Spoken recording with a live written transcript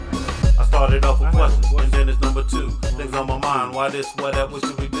started off with questions, and then it's number two. Things on my mind, why this, why that, what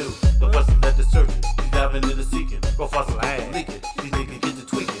should we do? The questions that the searching, he's diving into seeking. Profiles of leaking, these niggas get to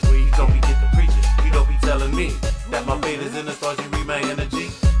tweaking. You don't be get to preaching, you don't be telling me that my fate is in the stars, you read my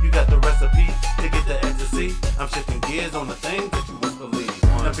energy. You got the recipe to get the ecstasy. I'm shifting gears on the things that you won't believe.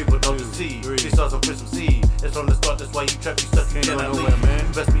 Now people don't deceive, they start some fish some seed. It's from the start, that's why you trap, you stuck, you cannot leave.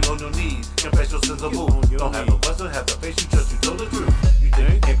 You best be on your knees, confess your sins of boo. Don't have no bustle, have the face, you trust, you tell the truth. You think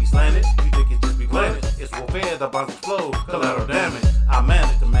it can't be slanted, you think it just be planted. It's warfare, the bombs explode, collateral damage. I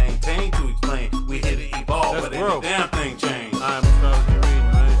managed to maintain, to explain. We here to evolve, but ain't a damn thing changed. I'm Astrology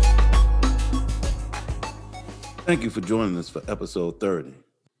Reading, man. Thank you for joining us for episode 30.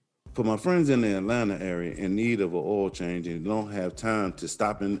 For my friends in the Atlanta area in need of an oil change and don't have time to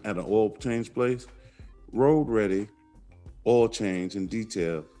stop in at an oil change place, Road Ready Oil Change and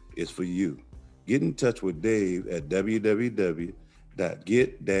Detail is for you. Get in touch with Dave at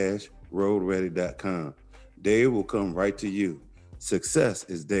www.get-roadready.com. Dave will come right to you. Success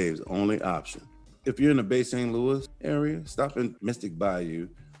is Dave's only option. If you're in the Bay St. Louis area, stop in Mystic Bayou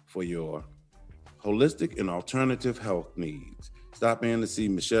for your holistic and alternative health needs. Stop in to see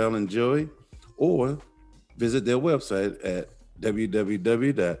Michelle and Joey or visit their website at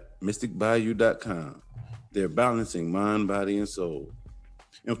www.mysticbayou.com. They're balancing mind, body, and soul.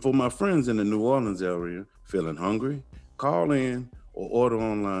 And for my friends in the New Orleans area feeling hungry, call in or order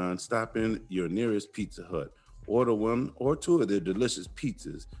online. Stop in your nearest Pizza Hut. Order one or two of their delicious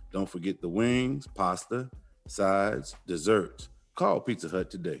pizzas. Don't forget the wings, pasta, sides, desserts. Call Pizza Hut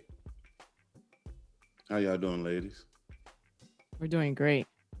today. How y'all doing, ladies? We're doing great.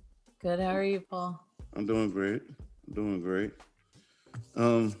 Good. How are you, Paul? I'm doing great.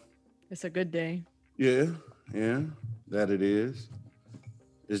 It's a good day. Yeah, that it is.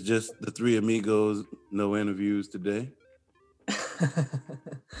 It's just the three amigos, no interviews today.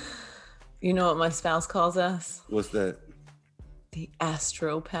 You know what my spouse calls us? What's that? The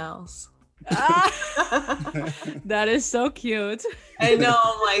Astro Pals. That is so cute. I know.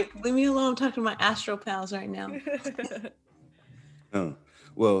 I'm like, leave me alone. I'm talking to my Astro Pals right now.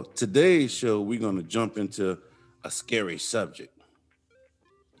 Well, today's show, we're going to jump into a scary subject.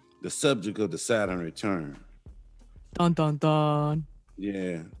 The subject of the Saturn return. Dun, dun, dun.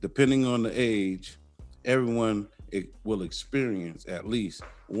 Yeah, depending on the age, everyone will experience at least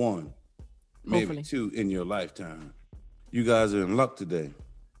one, maybe Hopefully. two in your lifetime. You guys are in luck today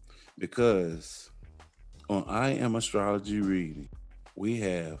because on I Am Astrology Reading, we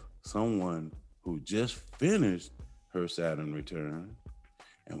have someone who just finished her Saturn return,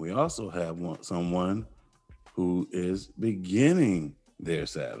 and we also have someone who is beginning their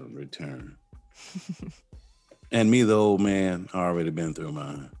Saturn return. And me, the old man, already been through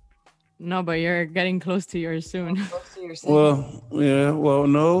mine. No, but you're getting close to yours soon. Well, yeah,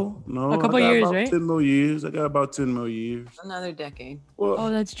 no. A couple years, about right? 10 more years. I got about 10 more years. Another decade. Well, Oh,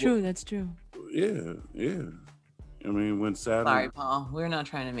 that's true. That's true. Yeah. I mean, when Saturn... Sorry, Paul. We're not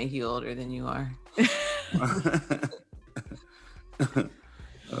trying to make you older than you are.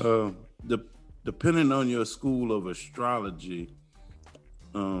 Depending on your school of astrology,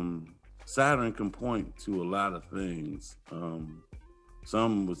 Saturn can point to a lot of things.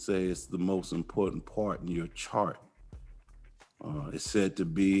 Some would say it's the most important part in your chart. It's said to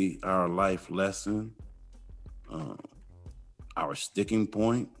be our life lesson, our sticking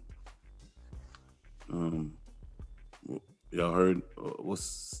point. Y'all heard?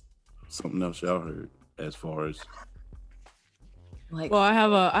 What's something else y'all heard as far as? Like, Well, I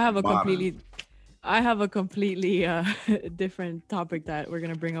have a modern. completely different topic that we're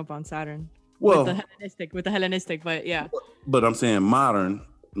gonna bring up on Saturn. Well, with the Hellenistic, but yeah. but I'm saying modern.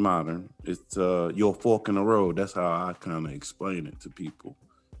 It's your fork in the road. That's how I kind of explain it to people.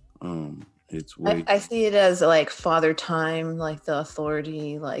 It's way. I see it as like father time, like the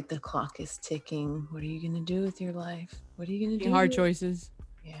authority, like the clock is ticking. What are you gonna do with your life? What are you gonna do? Hard choices.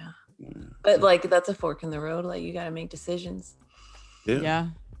 Yeah. But like that's a fork in the road. Like you got to make decisions. Yeah.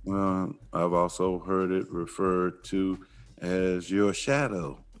 I've also heard it referred to as your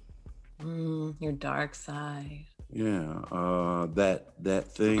shadow. Your dark side. Yeah, that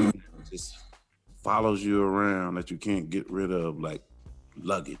thing just follows you around that you can't get rid of, like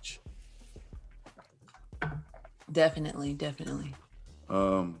luggage. Definitely.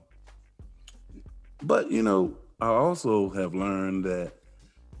 But I also have learned that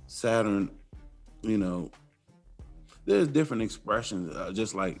Saturn, there's different expressions,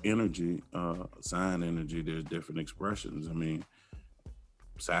 just like energy, sign energy. There's different expressions. I mean,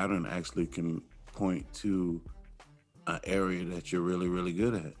 Saturn actually can point to an area that you're really, really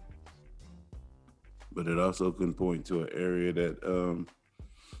good at. But it also can point to an area that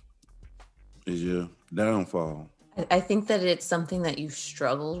is your downfall. I think that it's something that you've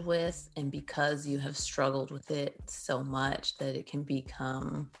struggled with, and because you have struggled with it so much that it can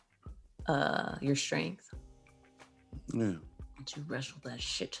become your strength. Yeah. That you wrestle that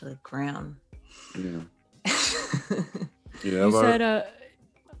shit to the ground. Yeah. You said,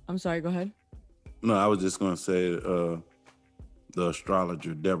 I'm sorry, go ahead. No, I was just going to say the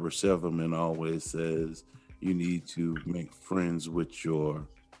astrologer Deborah Silverman always says you need to make friends with your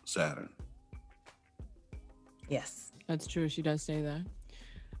Saturn. Yes. That's true. She does say that.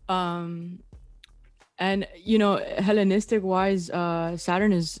 And, you know, Hellenistic wise,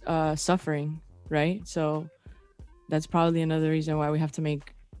 Saturn is suffering, right? So that's probably another reason why we have to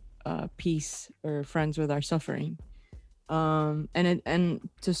make peace or friends with our suffering. And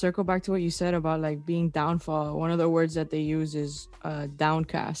to circle back to what you said about like being downfall, one of the words that they use is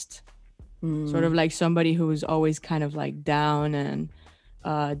downcast. Sort of like somebody who's always kind of like down and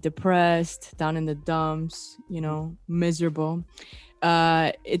depressed, down in the dumps, you know, miserable.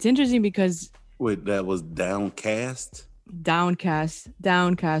 It's interesting because Wait, that was downcast?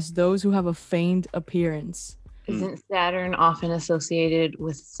 downcast, those who have a feigned appearance. Isn't Saturn often associated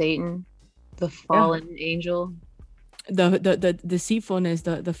with Satan, the fallen angel? The deceitfulness,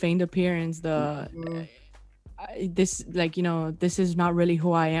 the feigned appearance, this, like, you know, this is not really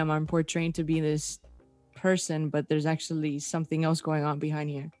who I am. I'm portraying to be this person, but there's actually something else going on behind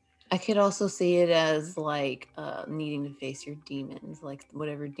here. I could also see it as like needing to face your demons, like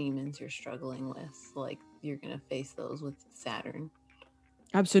whatever demons you're struggling with, like you're gonna face those with Saturn.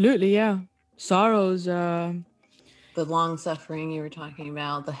 Absolutely, yeah. Sorrows, The long suffering you were talking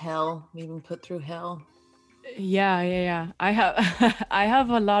about, the hell, being put through hell. yeah. I have I have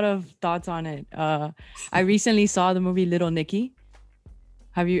a lot of thoughts on it. I recently saw the movie Little Nicky.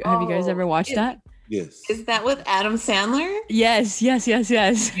 Have you guys ever watched that? Yes. Is that with Adam Sandler? Yes.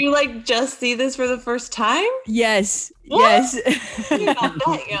 You like just see this for the first time? Yes. What? Yes. You're not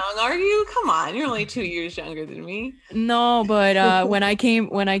that young, are you? Come on, you're only 2 years younger than me. No, but when I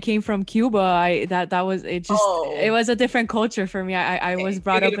came from Cuba, that was it. Just it was a different culture for me. I was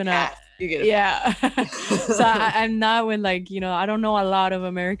brought up in a yeah. So I'm not with, like, you know, I don't know a lot of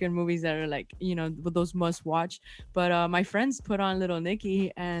American movies that are like, you know, with those must watch. But my friends put on Little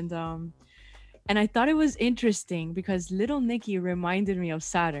Nicky, and I thought it was interesting because Little Nicky reminded me of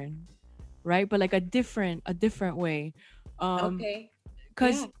Saturn, right? But like a different way. Okay.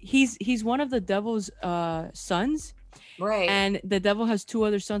 Because he's one of the devil's sons. Right. And the devil has two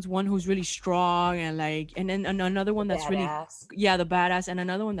other sons, one who's really strong and like, and then another one that's badass. the badass, and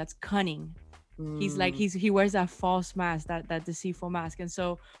another one that's cunning. He's like, he wears that false mask, that deceitful mask. And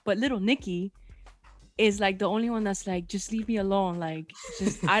so, but Little Nicky is like the only one that's like, just leave me alone. Like,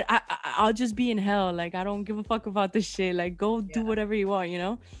 just, I'll just be in hell. Like, I don't give a fuck about this shit. Like, go do whatever you want, you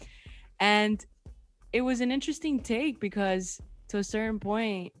know? And it was an interesting take because to a certain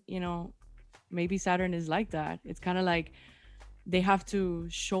point, you know, maybe Saturn is like that. It's kind of like they have to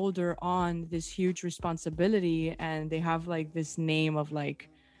shoulder on this huge responsibility, and they have like this name of like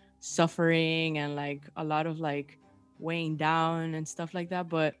suffering and like a lot of like weighing down and stuff like that.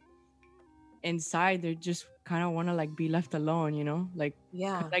 But inside, they just kind of want to like be left alone, you know? Like,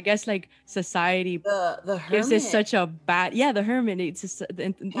 I guess like society the hermit gives it such a bad, the hermit. It's just,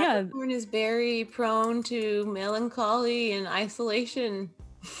 Capricorn is very prone to melancholy and isolation.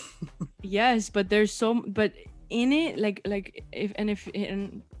 Yes, but but in it, like if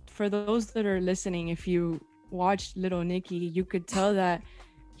for those that are listening, if you watched Little Nicky, you could tell that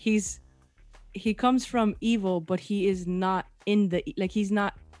he comes from evil, but he is not he's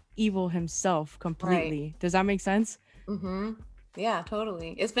not evil himself completely. Right. Does that make sense? Mm-hmm. Yeah,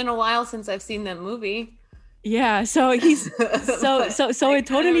 totally. It's been a while since I've seen that movie. Yeah, so he's so it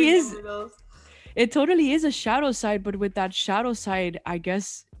totally is. It totally is a shadow side, but with that shadow side, I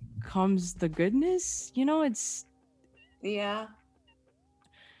guess comes the goodness, you know? It's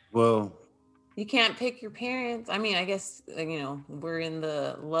well, you can't pick your parents. I mean, I guess, you know, we're in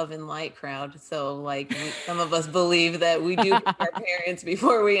the love and light crowd, so like some of us believe that we do pick our parents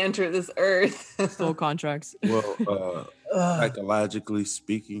before we enter this earth. Soul contracts. Well, psychologically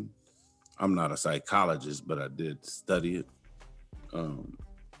speaking, I'm not a psychologist, but I did study it.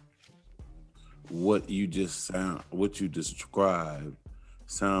 What you described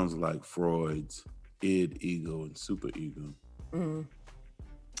sounds like Freud's id, ego, and superego. Mm.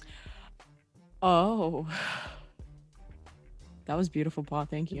 Oh, that was beautiful, Paul.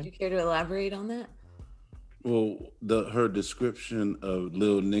 Thank you. Would you care to elaborate on that? Well, her description of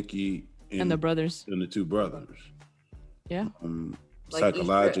Lil Nicky and the brothers and the two brothers. Yeah. Like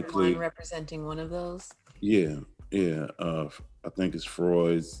psychologically one representing one of those. Yeah. I think it's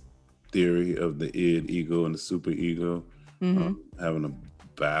Freud's theory of the id, ego, and the super ego having a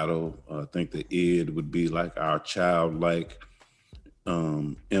battle. I think the id would be like our childlike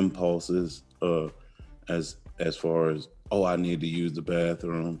impulses, as far as, oh, I need to use the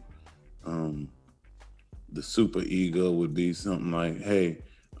bathroom. The super ego would be something like, hey,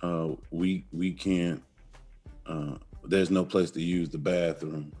 we can't. There's no place to use the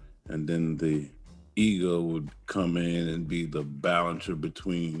bathroom, and then the ego would come in and be the balancer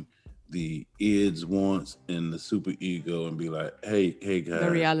between the id's wants and the super ego, and be like, hey guys, The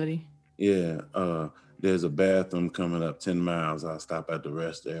reality. yeah, there's a bathroom coming up 10 miles. I'll stop at the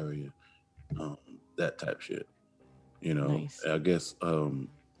rest area. That type shit. You know, Nice. I guess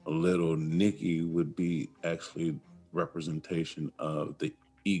little Nicky would be actually representation of the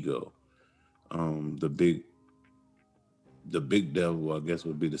ego. The big devil, I guess,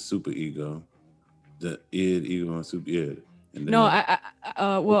 would be the super ego. The id, ego, and super id. And then No,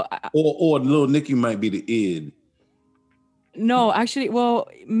 or little Nicky might be the id. no, actually, well,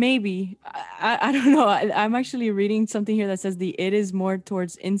 maybe. I don't know. I'm actually reading something here that says the id is more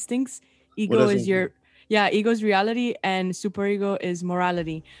towards instincts. Ego that's is what- ego's reality, and superego is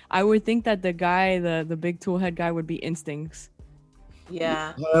morality. I would think that the guy, the big tool head guy, would be instincts.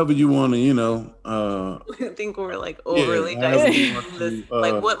 Yeah. However you want to, I think we're like overly however you dicing want this. to,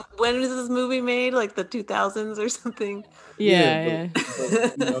 Like when was this movie made? Like the 2000s or something? Yeah.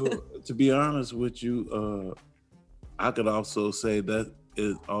 but, to be honest with you, I could also say that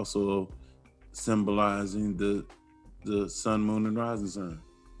is also symbolizing the sun, moon, and rising sun.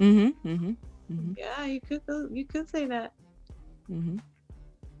 Yeah, you could say that. Mm-hmm.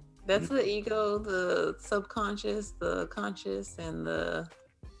 That's the ego, the subconscious, the conscious, and the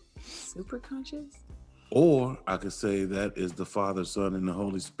super conscious. Or I could say that is the Father, Son, and the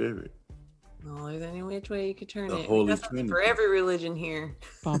Holy Spirit. No, there's any which way you could turn The it. Holy That's Trinity. for every religion here.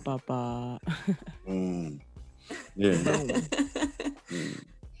 Ba ba ba. Yeah.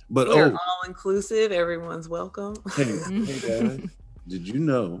 But We're all inclusive. Everyone's welcome. hey guys, did you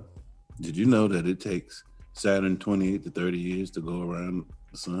know that it takes Saturn 28 to 30 years to go around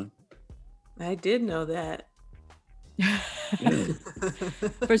the sun? I did know that. Yeah.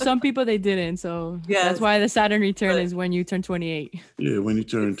 For some people, they didn't. So Yes. that's why the Saturn return But- is when you turn 28. Yeah, when you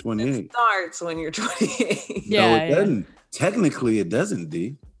turn It 28. starts when you're 28. Yeah, No, it yeah. doesn't. Technically, it doesn't,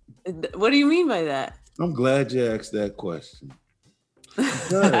 D. What do you mean by that? I'm glad you asked that question.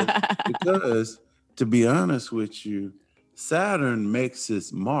 Because to be honest with you, Saturn makes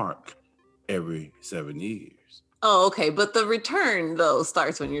its mark every 7 years. Oh, okay. But the return though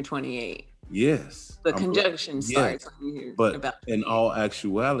starts when you're 28. Yes. The I'm glad- conjunction yes, starts when you're But about. in all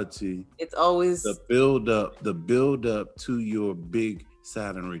actuality, It's always the build up to your big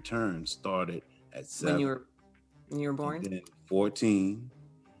Saturn return started at 7. when you were born. Then 14.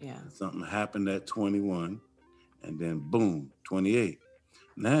 Yeah. Something happened at 21, and then boom, 28.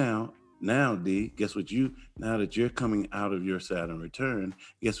 Now, D, guess what now that you're coming out of your Saturn return,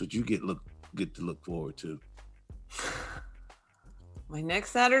 guess what you get to look forward to? My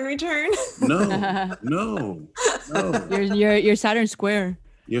next Saturn return. No. Your Saturn square.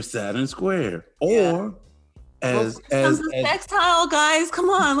 Your Saturn square. Yeah. Or Well, as first comes the sextile, guys. Come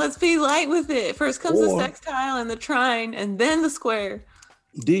on, let's be light with it. First comes the Or- sextile and the trine, and then the square.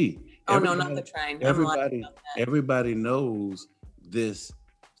 D. Oh no, not the trine. I'm lying about that. Everybody knows this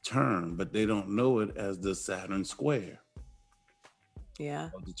term, but they don't know it as the Saturn square. Yeah.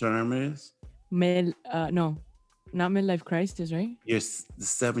 What the term is? No, not midlife crisis, right? The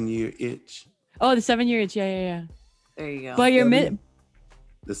 7-year itch. Oh, the 7-year itch. Yeah. There you go. But your mid.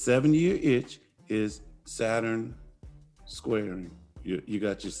 The 7-year itch is Saturn squaring. You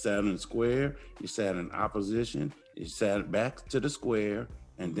got your Saturn square, your Saturn opposition, your Saturn back to the square,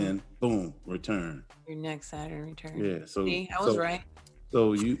 and then boom, return. Your next Saturn return. Yeah. So See, I was right.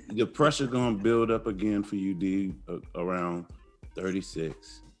 So the pressure gonna build up again for you, D, around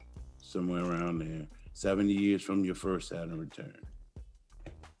 36, somewhere around there. 70 years from your first Saturn return,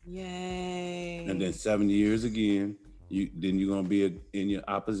 Yay. and then 70 years again. You're gonna be in your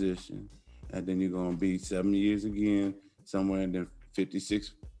opposition, and then you're gonna be 7 years again, somewhere in the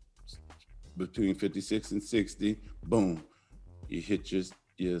 56, between 56 and 60. Boom, you hit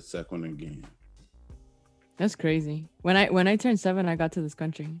your second again. That's crazy. When I turned 7, I got to this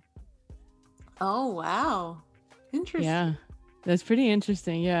country. Oh wow. Interesting. Yeah, that's pretty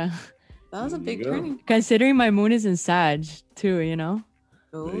interesting. Yeah, That was a There big you go. turning point. considering my moon is in Sag too. You know,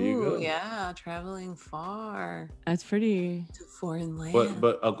 There you Oh go. yeah, traveling far that's pretty. to foreign land.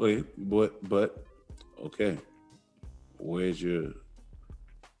 But okay, but okay. Where's your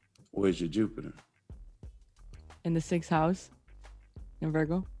Jupiter? In the 6th house in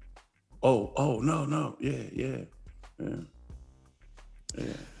Virgo. Oh, no. Yeah.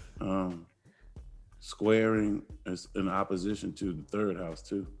 Squaring is in opposition to the third house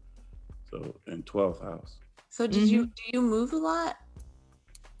too. So in 12th house. So do you move a lot?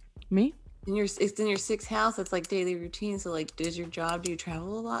 Me? It's in your sixth house. That's like daily routine. So like, do you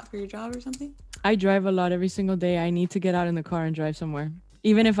travel a lot for your job or something? I drive a lot every single day. I need to get out in the car and drive somewhere.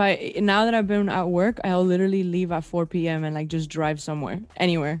 Even if now that I've been at work, I'll literally leave at 4 p.m. and like just drive somewhere,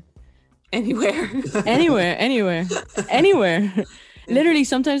 anywhere. Anywhere. Literally,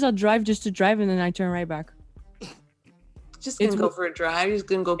 sometimes I'll drive just to drive and then I turn right back. Just gonna go for a drive. Just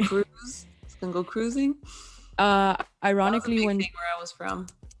gonna go cruise. Just gonna go cruising. Ironically, that was a big thing where I was from.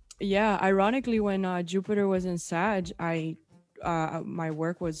 Yeah, ironically, when Jupiter was in Sag, my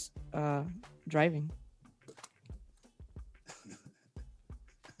work was driving.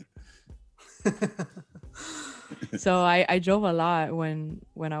 So I drove a lot when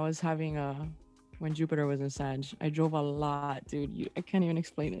I was having when Jupiter was in Sag. I drove a lot, dude. I can't even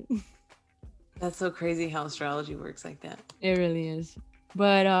explain it. That's so crazy how astrology works like that. It really is.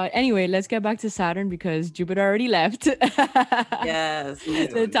 But anyway, let's get back to Saturn because Jupiter already left. Yes.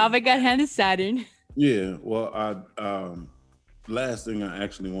 The topic at hand is Saturn. Yeah. Well, last thing I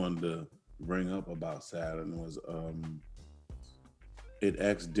actually wanted to bring up about Saturn was it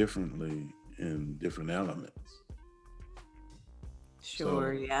acts differently in different elements.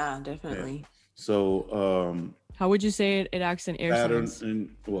 Sure. Yeah, definitely. Yeah. So how would you say it acts in air signs?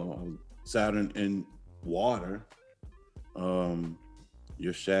 Saturn in water.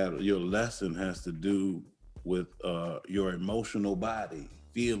 Your lesson has to do with your emotional body,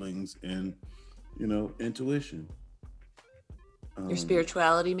 feelings, and intuition. Your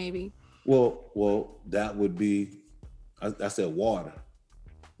spirituality, maybe. Well, that would be. I said water.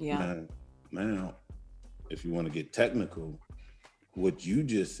 Yeah. Now, if you want to get technical, what you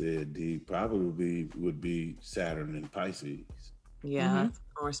just said, D, probably would be Saturn and Pisces. Yeah,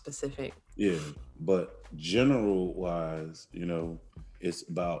 more specific. Yeah, but general wise, it's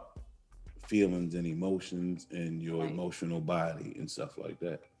about feelings and emotions and your emotional body and stuff like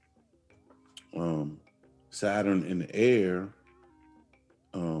that. Saturn in the air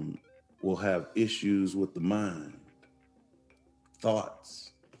will have issues with the mind,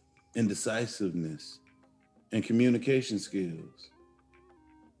 thoughts, indecisiveness, and communication skills.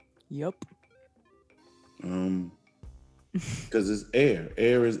 Yep. Because it's air.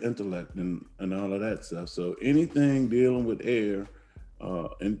 Air is intellect and all of that stuff. So anything dealing with air,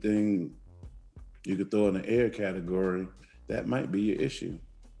 anything you could throw in the air category, that might be your issue.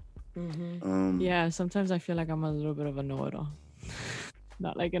 Yeah, sometimes I feel like I'm a little bit of a know-it-all.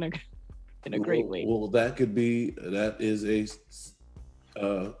 Not like in a great way. Well, that is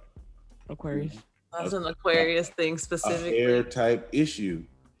a Aquarius. That's an Aquarius thing specifically. Air type issue,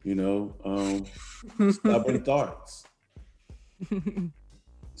 stubborn thoughts.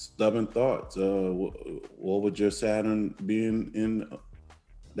 Stubborn thoughts. What would your Saturn being in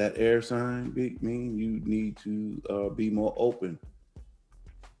that air sign mean? You need to be more open.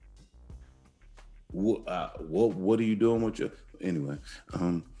 What are you doing with your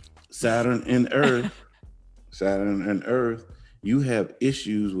Saturn and Earth, you have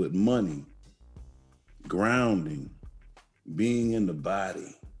issues with money, grounding, being in the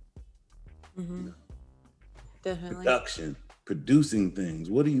body, definitely producing things.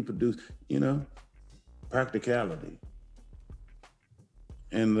 What do you produce? Practicality.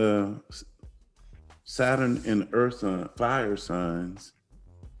 And the Saturn and Earth fire signs,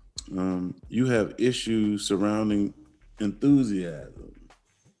 you have issues surrounding enthusiasm,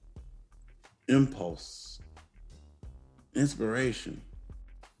 impulse, inspiration.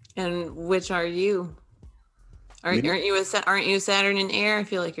 And which are you? Aren't you Saturn in air? I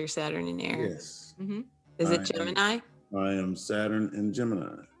feel like you're Saturn in air. Yes. Is it Gemini? I am Saturn in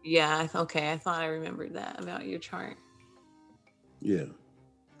Gemini. Yeah. Okay. I thought I remembered that about your chart. Yeah.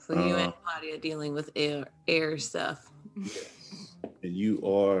 So you and Claudia dealing with air stuff. Yes. And you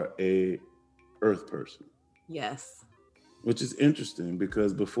are a Earth person. Yes. Which is interesting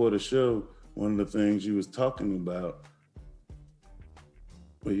because before the show, one of the things you was talking about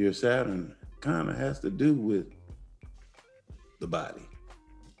with your Saturn kind of has to do with the body.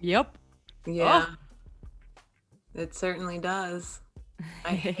 Yep. Yeah. Oh. It certainly does. I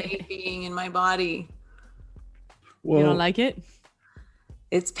hate being in my body. Well, you don't like it?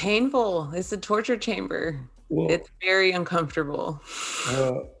 It's painful. It's a torture chamber. Well, it's very uncomfortable.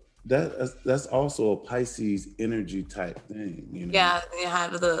 That's also a Pisces energy type thing, Yeah, you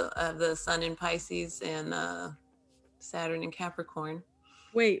have the Sun in Pisces and Saturn in Capricorn.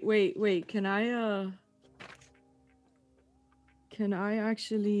 Wait. Can I Can I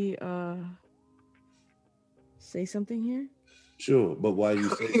actually say something here? Sure, but while you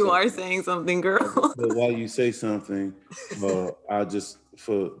say You are something, saying something, girl. but while you say something, I'll just,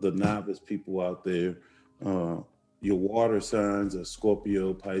 for the novice people out there, your water signs are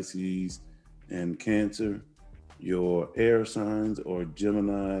Scorpio, Pisces, and Cancer. Your air signs are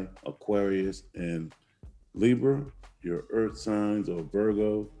Gemini, Aquarius, and Libra. Your earth signs are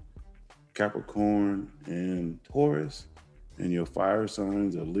Virgo, Capricorn, and Taurus. And your fire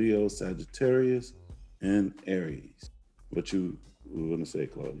signs are Leo, Sagittarius, and Aries. What you were going to say,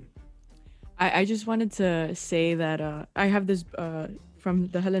 Claudia? I just wanted to say that I have this from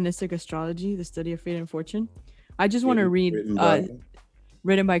the Hellenistic astrology, the study of fate and fortune. I just want to read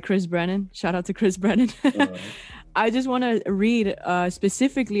written by Chris Brennan. Shout out to Chris Brennan. I just want to read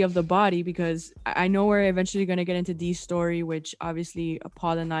specifically of the body, because I know we're eventually going to get into Dee's story, which obviously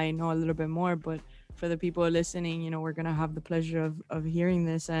Paul and I know a little bit more, but for the people listening, we're going to have the pleasure of hearing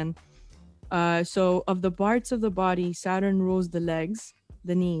this. And so of the parts of the body, Saturn rules the legs,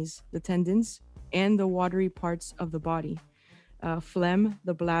 the knees, the tendons, and the watery parts of the body. Phlegm,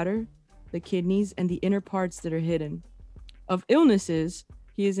 the bladder, the kidneys, and the inner parts that are hidden. Of illnesses,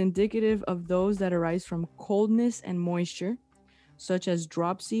 he is indicative of those that arise from coldness and moisture, such as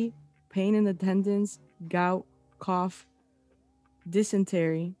dropsy, pain in the tendons, gout, cough,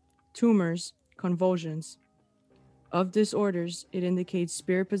 dysentery, tumors, convulsions. Of disorders, it indicates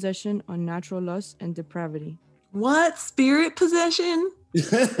spirit possession, unnatural lust, and depravity. What? Spirit possession?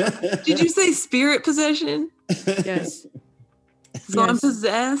 Did you say spirit possession? Yes. So I'm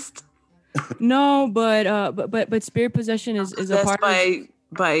possessed? No, but spirit possession is a part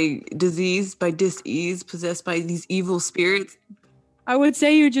by disease, by dis-ease, possessed by these evil spirits. I would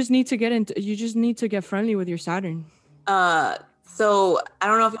say you just need to get friendly with your Saturn. So I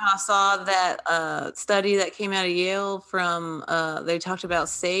don't know if y'all saw that study that came out of Yale from they talked about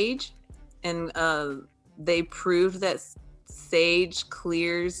sage, and they proved that sage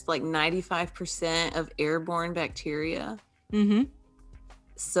clears like 95% of airborne bacteria. Mm-hmm.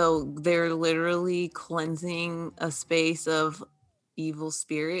 So they're literally cleansing a space of evil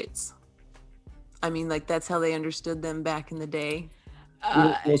spirits. I mean, like, that's how they understood them back in the day.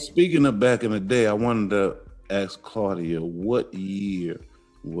 Well, speaking of back in the day, I wanted to ask Claudia, what year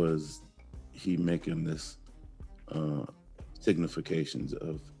was he making this significations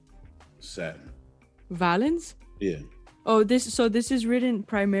of Saturn? Valens? Yeah. Oh, this is written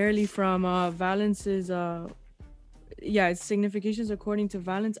primarily from Valence's it's significations according to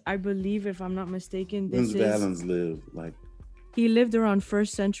Valens. I believe, if I'm not mistaken, When's Valens live? Like, he lived around 1st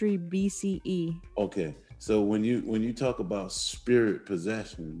century BCE. Okay. So when you talk about spirit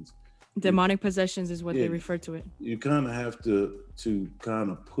possessions, demonic possessions is what they refer to it. You kind of have to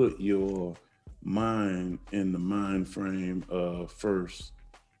kind of put your mind in the mind frame of 1st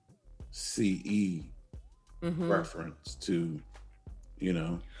CE reference to,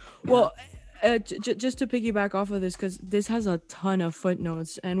 Well, just to piggyback off of this, because this has a ton of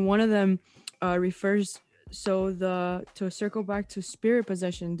footnotes, and one of them refers. So to circle back to spirit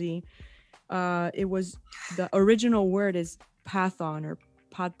possession, it was the original word is pathon or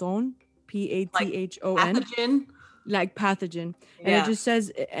pathon, Pathon, like pathogen, and it just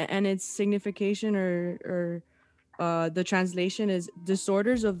says, and its signification or the translation is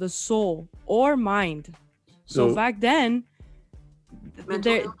disorders of the soul or mind. So back then,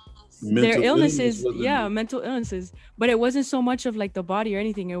 their illnesses, mental illnesses, but it wasn't so much of like the body or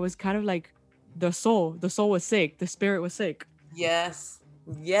anything. It was kind of like the soul. The soul was sick. The spirit was sick. Yes.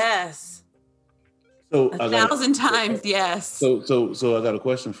 So 1,000 times, yes. So I got a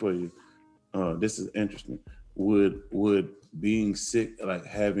question for you. This is interesting. Would being sick, like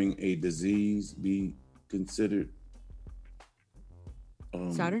having a disease, be considered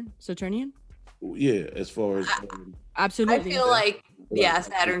Saturnian? Yeah, as far as absolutely. I feel like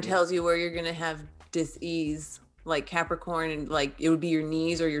Saturn tells you where you're gonna have dis-ease, like Capricorn, and like it would be your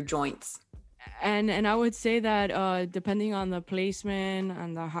knees or your joints. And I would say that depending on the placement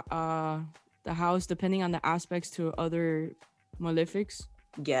and the house, depending on the aspects to other malefics.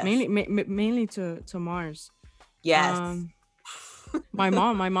 Yes. Mainly to Mars. Yes. My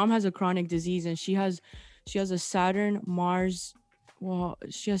mom has a chronic disease, and she has a Saturn, Mars. Well,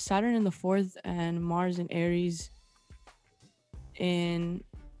 she has Saturn in the 4th and Mars in Aries in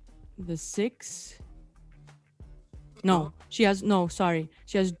the 6th. She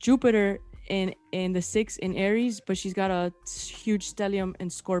has Jupiter in the 6th in Aries, but she's got a huge stellium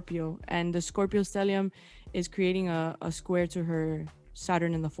in Scorpio, and the Scorpio stellium is creating a square to her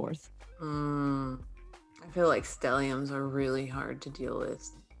Saturn in the 4th. I feel like stelliums are really hard to deal with.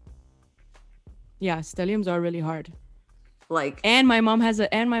 Yeah, stelliums are really hard. Like, And my mom has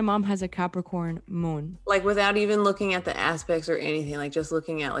a Capricorn moon. like without even looking at the aspects or anything, like just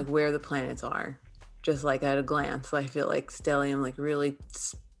looking at like where the planets are, just like at a glance. I feel like stellium like really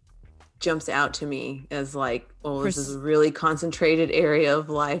jumps out to me as like, oh, this is a really concentrated area of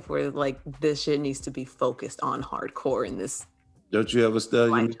life where like this shit needs to be focused on hardcore in this. Don't you have a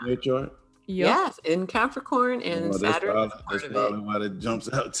stellium in your chart? Yep. Yes, in Capricorn and Saturn is part that's of probably it. why that jumps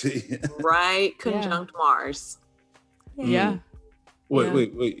out to you. Right, conjunct Mars. Yeah.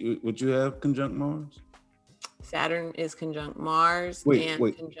 Wait. Would you have conjunct Mars? Saturn is conjunct Mars. Wait.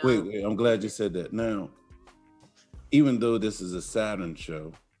 Conjunct... I'm glad you said that. Now, even though this is a Saturn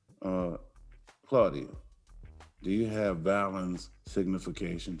show, Claudia, do you have Valens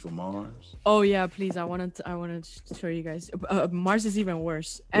signification for Mars? Oh yeah, please. I wanted to show you guys. Mars is even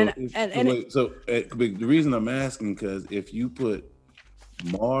worse. And the reason I'm asking, because if you put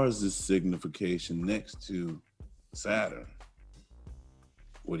Mars's signification next to Saturn,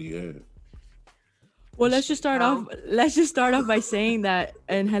 what do you have? Well, let's just start off by saying that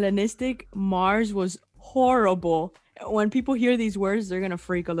in Hellenistic, Mars was horrible. When people hear these words, they're gonna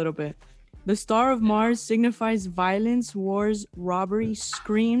freak a little bit. The star of Mars signifies violence, wars, robbery,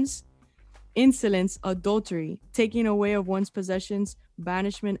 screams, insolence, adultery, taking away of one's possessions,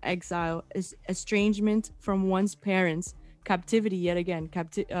 banishment, exile, estrangement from one's parents, captivity. Yet again,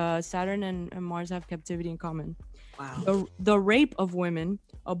 Saturn and Mars have captivity in common. Wow. The rape of women,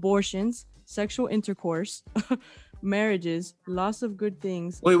 abortions, sexual intercourse, marriages, loss of good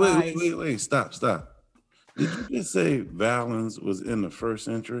things. Wait. Stop. Did you just say Valens was in the 1st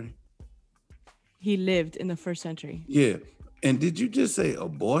century? He lived in the 1st century. Yeah. And did you just say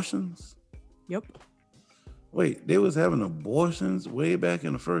abortions? Yep. Wait, they was having abortions way back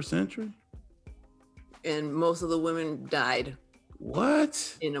in the 1st century? And most of the women died.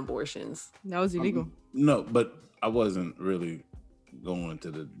 What? In abortions. That was illegal. No, but I wasn't really going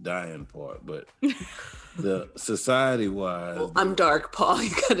to the dying part, but the society-wise. Well, I'm dark, Paul. You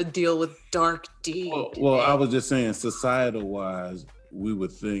got to deal with dark deeds. Well, I was just saying, societal-wise, we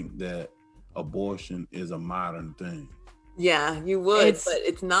would think that abortion is a modern thing. Yeah, you would, but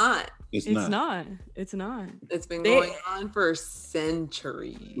it's not. It's not. It's been going on for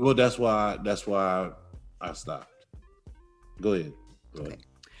centuries. Well, that's why I stopped. Go ahead.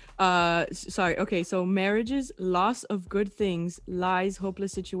 Sorry. Okay, so marriages, loss of good things, lies,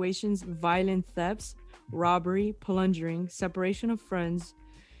 hopeless situations, violent thefts, robbery, plundering, separation of friends,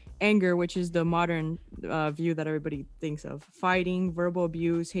 anger, which is the modern view that everybody thinks of, fighting, verbal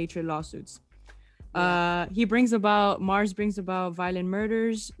abuse, hatred, lawsuits. Mars brings about violent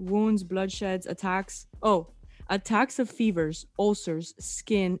murders, wounds, bloodsheds, attacks of fevers, ulcers,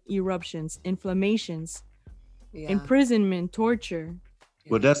 skin eruptions, inflammations, imprisonment, torture.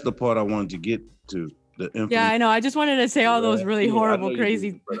 Well, that's the part I wanted to get to. Yeah, I know. I just wanted to say all those really horrible,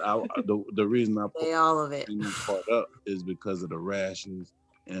 crazy. But the reason I put all of it part up is because of the rashes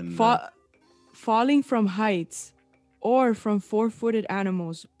and falling from heights or from 4-footed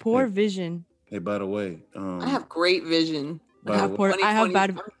animals, poor vision. Hey, by the way, I have great vision. I have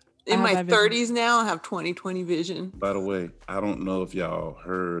bad. In my 30s now, I have 20/20 vision. By the way, I don't know if y'all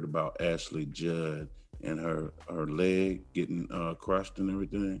heard about Ashley Judd and her leg getting crushed and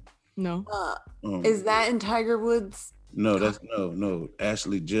everything. No. Is that in Tiger Woods? No, no.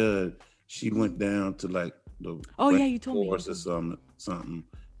 Ashley Judd, she went down to like the you told me or something,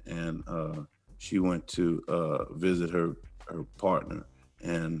 and she went to visit her partner,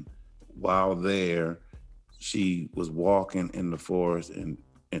 and while there, she was walking in the forest and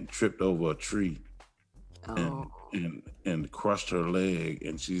tripped over a tree, and crushed her leg,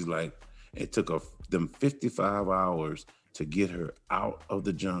 and she's like, it took them 55 hours to get her out of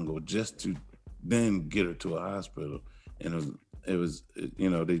the jungle just to then get her to a hospital. And it was they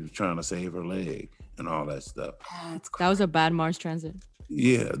were trying to save her leg and all that stuff. That was a bad Mars transit.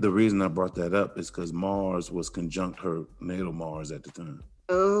 Yeah, the reason I brought that up is because Mars was conjunct her natal Mars at the time.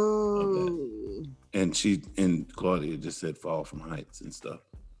 Oh. And Claudia just said fall from heights and stuff.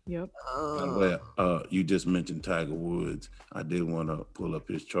 Yep. By the way, you just mentioned Tiger Woods. I did want to pull up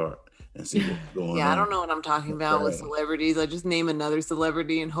his chart and see what's going on. Yeah, I don't know what I'm talking about with celebrities. I just name another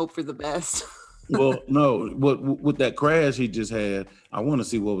celebrity and hope for the best. Well, no, with that crash he just had, I want to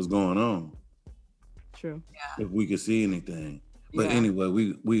see what was going on. True. Yeah. If we could see anything. But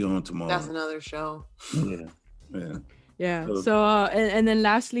anyway, we on tomorrow. That's another show. Yeah. Yeah. So and then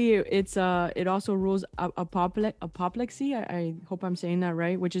lastly, it also rules apoplexy. I hope I'm saying that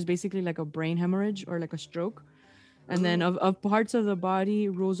right, which is basically like a brain hemorrhage or like a stroke. And then of parts of the body,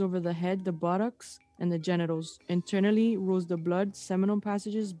 rules over the head, the buttocks, and the genitals. Internally rules the blood, seminal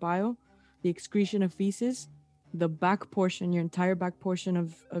passages, bile, the excretion of feces, the back portion, your entire back portion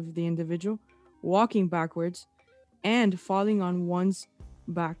of the individual, walking backwards, and falling on one's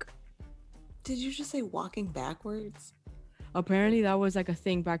back. Did you just say walking backwards? Apparently, that was like a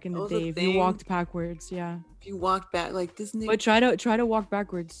thing back in the That was a day. If you thing? walked backwards, yeah. If you walked back like this nigga, But try to walk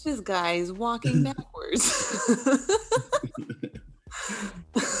backwards. this guy is walking backwards.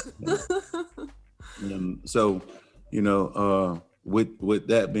 So, with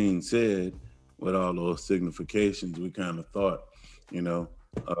that being said, with all those significations, we kind of thought,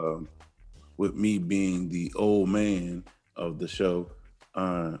 with me being the old man of the show,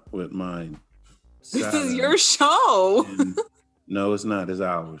 with my This is your show. No, it's not. It's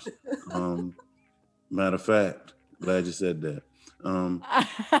ours. Matter of fact, glad you said that.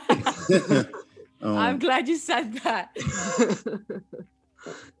 I'm glad you said that.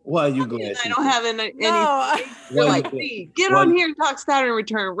 Why are you glad? I don't have any. No. You're Why like, you- "Hey, get why- on here and talk Saturn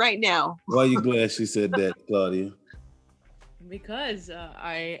Return right now." Why are you glad she said that, Claudia? Because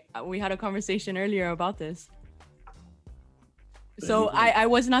we had a conversation earlier about this. So I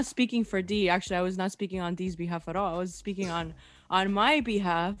was not speaking for D. Actually, I was not speaking on D's behalf at all. I was speaking on my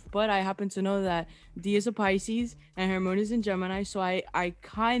behalf, but I happen to know that D is a Pisces and her moon is in Gemini. So I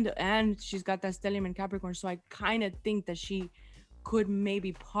kind of, and she's got that stellium in Capricorn. So I kind of think that she could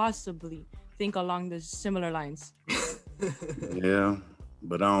maybe possibly think along the similar lines. Yeah,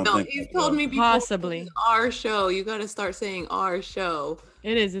 but I don't No, think he's told me before. Possibly. This is our show. You got to start saying our show.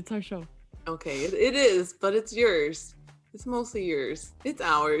 It's our show. Okay, it is, but it's yours. It's mostly yours. It's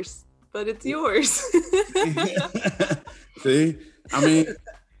ours, but it's yours. See, I mean,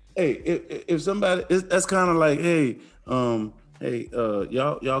 hey, if somebody, that's kind of like, hey,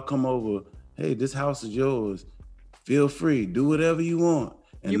 y'all come over. Hey, this house is yours. Feel free, do whatever you want.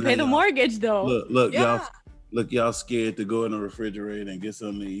 And You now pay the y'all- mortgage though. Look, Yeah. y'all scared to go in the refrigerator and get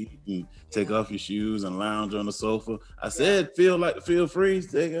something to eat and take off your shoes and lounge on the sofa. I said, feel free,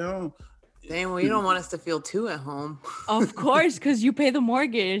 take it home. Dang, well, you don't want us to feel too at home. Of course, because you pay the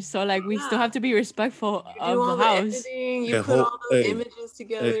morttage. So like we still Yeah. have to be respectful You do all of the the house. editing, you Yeah, put all those hey, images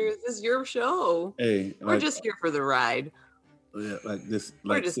together. This is your show. Hey, We're just here for the ride. like this,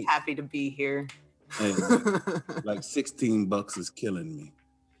 We're like just six- happy to be here. hey, like $16 is killing me.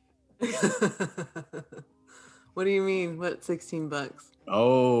 What do you mean? What $16?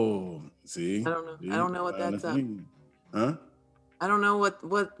 Oh, see, I don't know. I don't know what that's up. Huh? I don't know what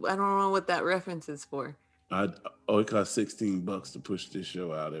I don't know what that reference is for. It costs $16 to push this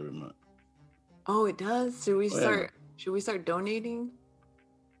show out every month. Oh, it does. Should we Oh, yeah. start? Should we start donating?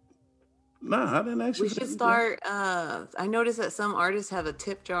 Nah, I didn't actually. We should start. I noticed that some artists have a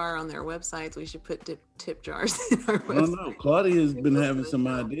tip jar on their websites. We should put tip jars in our I don't website. know. Claudia has been Listen having to some the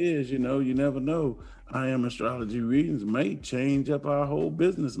show. ideas. You never know. I Am Astrology readings may change up our whole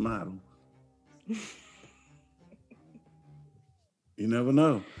business model. You never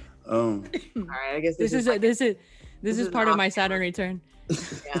know. All right, I guess This is like- this is is part an of my off-camera. Saturn return.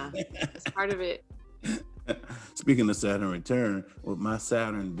 yeah, it's part of it. Speaking of Saturn return, with my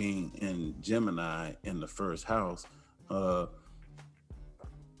Saturn being in Gemini in the first house,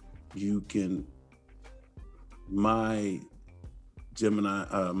 my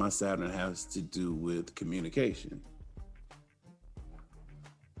Gemini, my Saturn has to do with communication.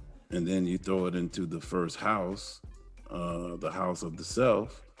 And then you throw it into the first house, the house of the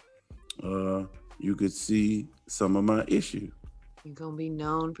self, you could see some of my issue. You're gonna be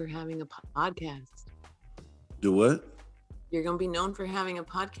known for having a podcast. Do what? You're gonna be known for having a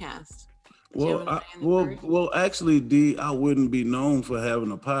podcast. Well, Gemini in the first. actually, D, I wouldn't be known for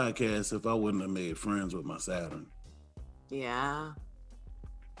having a podcast if I wouldn't have made friends with my Saturn. Yeah,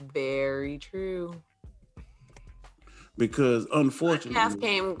 very true. Because Podcast unfortunately,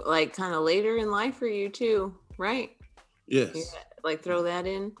 came like kind of later in life for you too, right? yes, You like throw that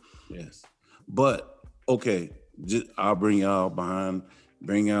in. yes. But okay, I'll bring y'all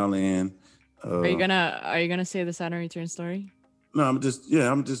in. Are you gonna say the Saturn return story? No, I'm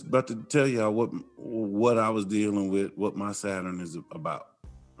just about to tell y'all what I was dealing with, what my Saturn is about,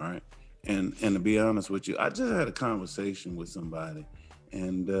 right? And to be honest with you, I just had a conversation with somebody,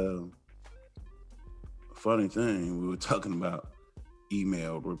 and funny thing, we were talking about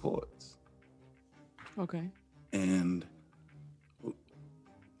email reports, Okay. and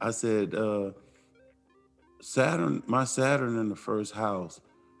I said, my Saturn in the first house,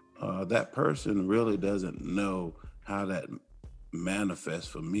 that person really doesn't know how that manifests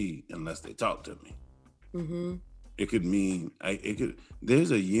for me unless they talk to me. Mm-hmm. It could mean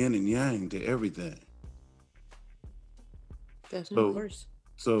there's a yin and yang to everything. Definitely. Of course.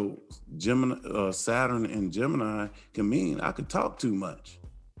 So Gemini, Saturn and Gemini can mean I could talk too much.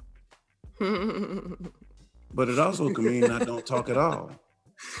 But it also could mean I don't talk at all.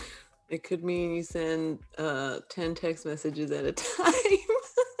 It could mean you send 10 text messages at a time.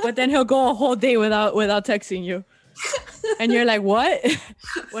 But then he'll go a whole day without texting you. And you're like, what?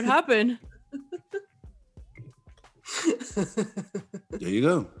 What happened? There you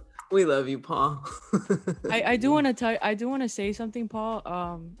go. We love you, Paul. I do want to say something,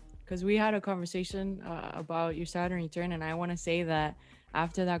 Paul. Because we had a conversation about your Saturn return, and I want to say that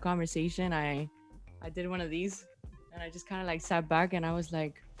after that conversation, I did one of these, and I just kind of like sat back and I was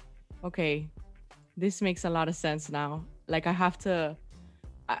like, okay, this makes a lot of sense now. Like I had to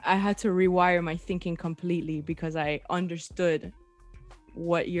rewire my thinking completely because I understood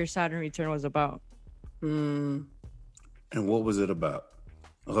what your Saturn return was about. Mm. And what was it about?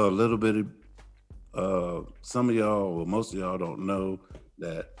 A little bit of, some of y'all, or most of y'all don't know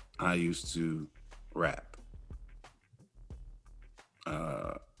that I used to rap.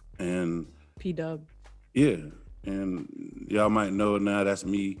 And P-Dub. yeah, and y'all might know it now. That's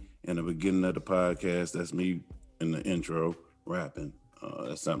me in the beginning of the podcast. That's me in the intro rapping.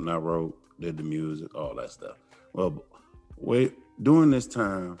 That's something I wrote, did the music, all that stuff. Well, during this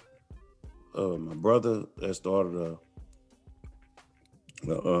time, my brother had started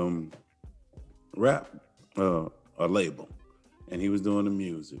a rap a label, and he was doing the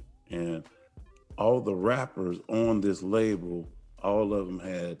music, and all the rappers on this label, all of them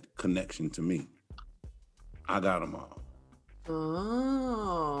had connection to me. I got them all.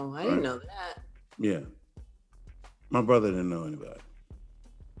 Oh, I didn't know that. Yeah. My brother didn't know anybody.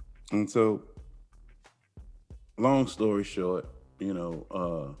 And so, long story short,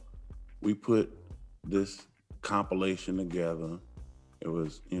 we put this compilation together. It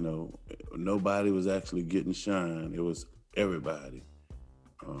was, nobody was actually getting shine. It was everybody.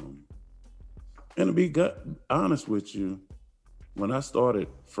 And to be honest with you, when I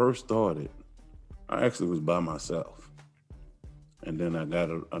first started, I actually was by myself. And then I got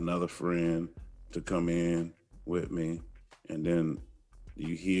another friend to come in with me. And then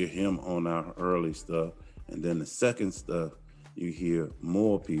you hear him on our early stuff. And then the second stuff, you hear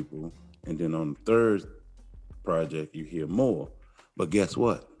more people. And then on the third project, you hear more. But guess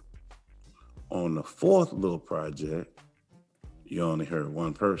what? On the fourth little project, you only heard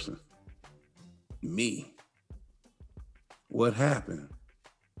one person. Me. What happened?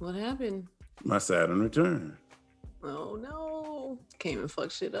 What happened? My Saturn return. Oh no. Came and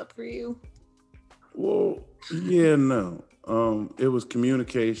fucked shit up for you. Well, yeah, no. It was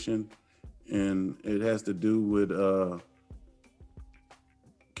communication, and it has to do with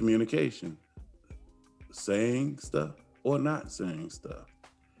communication. Saying stuff or not saying stuff.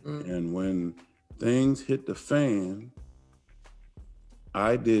 And when things hit the fan,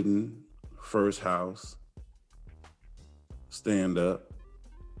 I didn't first house, stand up,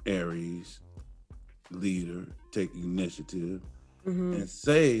 Aries, leader, take initiative, and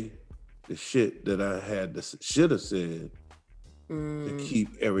say the shit that I should have said to keep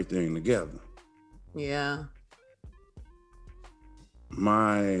everything together. Yeah.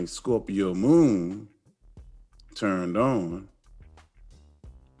 My Scorpio moon turned on.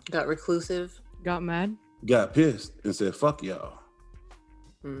 Got reclusive. Got mad. Got pissed and said, fuck y'all.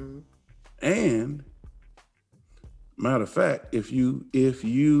 And matter of fact, if you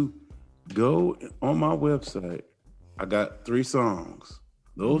go on my website, I got 3 songs.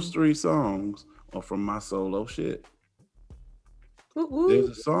 Those 3 songs are from my solo shit. Woo-woo. There's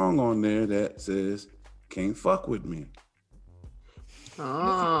a song on there that says, "Can't fuck with me."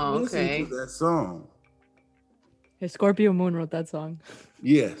 Oh, okay. Listen to that song. His Scorpio moon wrote that song.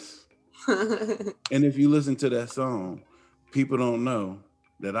 Yes. And if you listen to that song, people don't know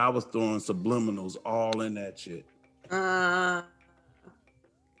that I was throwing subliminals all in that shit. I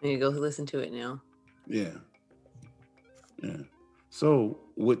need to go listen to it now. Yeah. Yeah. So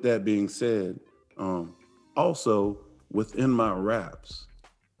with that being said, also within my raps,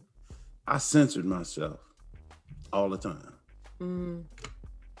 I censored myself all the time.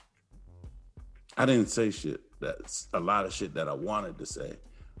 I didn't say shit. That's a lot of shit that I wanted to say,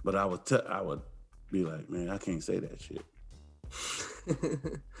 but I would be like, man, I can't say that shit.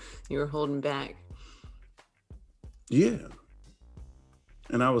 You were holding back. Yeah.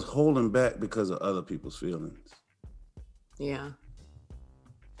 And I was holding back because of other people's feelings. Yeah.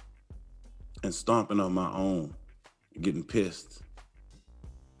 And stomping on my own, getting pissed.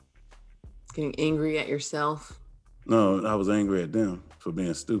 Getting angry at yourself. No, I was angry at them for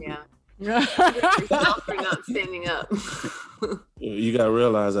being stupid. Yeah. Yourself for not standing up. You got to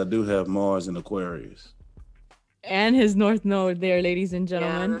realize I do have Mars in Aquarius. And his North Node there, ladies and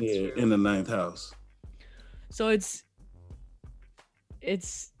gentlemen. Yeah, in the 9th house. So it's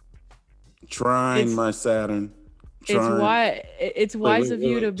Trying my Saturn. It's wise of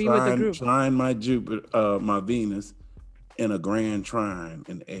you to be with the group. Trying my Jupiter, my Venus, in a grand trine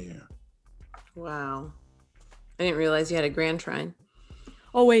in air. Wow. I didn't realize you had a grand trine.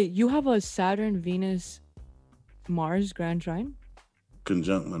 Oh wait, you have a Saturn, Venus, Mars grand trine?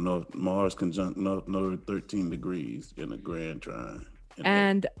 Conjunct Mars conjunct North 13 degrees in a grand trine.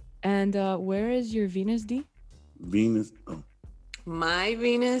 And where is your Venus, D? Venus. Oh. My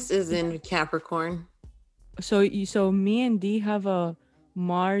Venus is in Capricorn. So me and D have a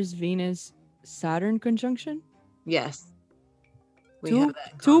Mars, Venus, Saturn conjunction? Yes. We Two have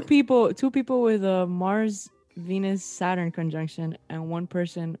that in common. two people with a Mars, Venus, Saturn conjunction, and one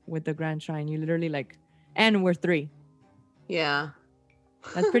person with the grand trine. You literally and we're 3. Yeah.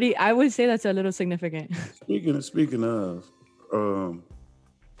 That's pretty. I would say that's a little significant. Speaking of,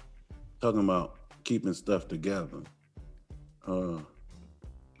 talking about keeping stuff together.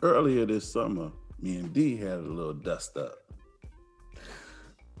 Earlier this summer, me and D had a little dust up,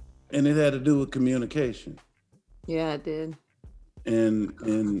 and it had to do with communication. Yeah, it did. And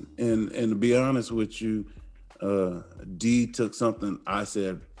to be honest with you, D took something I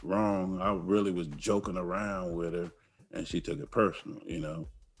said wrong. I really was joking around with her, and she took it personal.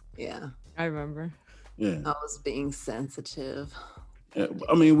 Yeah. I remember. Yeah. I was being sensitive. Yeah,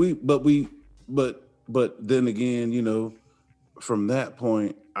 I mean, but then again, from that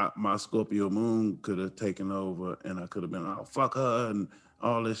point, my Scorpio moon could have taken over, and I could have been, oh, fuck her, and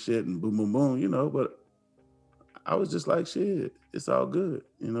all this shit, and boom, boom, boom, but I was just like, shit, it's all good,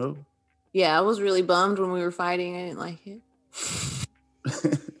 Yeah, I was really bummed when we were fighting. I didn't like it.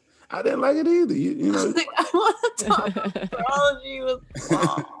 I didn't like it either, I was like, I want to talk astrology with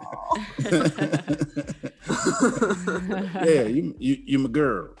Paul. Yeah, you my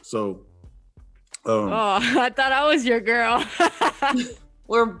girl. So I thought I was your girl.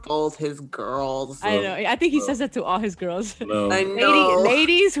 We're both his girls. So. I know. I think he says that to all his girls. No. I know.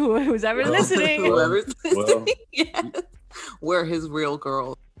 Ladies, who's ever listening. Whoever's listening. Yes. We're his real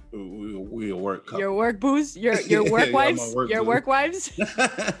girls. We'll work couple. Your work booze, your work wives, your work wives.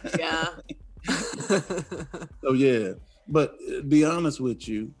 Yeah. So yeah, but to be honest with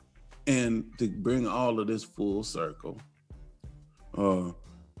you, and to bring all of this full circle,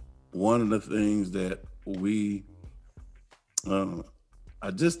 one of the things that I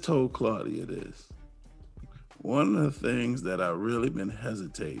just told Claudia this. One of the things that I really been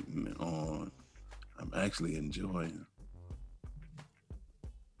hesitating on, I'm actually enjoying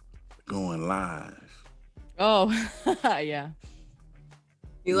going live. Oh, yeah.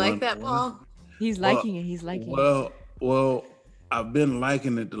 You like that, Paul? He's liking it. He's liking it. Well, I've been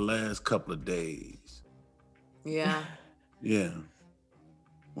liking it the last couple of days. Yeah. Yeah.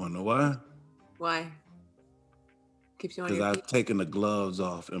 Wanna know why? Why? Keeps you on your feet? Because I've taken the gloves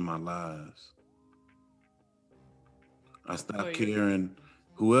off in my lives. I stopped caring.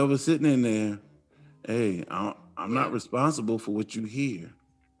 Whoever's sitting in there, hey, I'm not responsible for what you hear.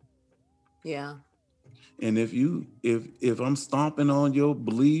 Yeah. And if I'm stomping on your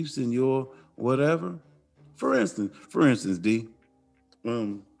beliefs and your whatever, for instance, D,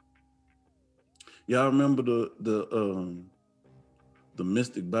 y'all remember the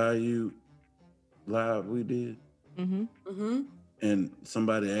Mystic Bayou live we did? Mm-hmm. Mm-hmm. And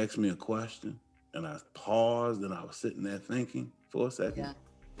somebody asked me a question, and I paused, and I was sitting there thinking for a second.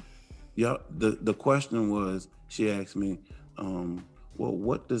 Yeah. The question was, she asked me, well,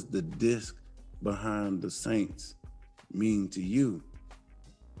 what does the disc behind the saints mean to you?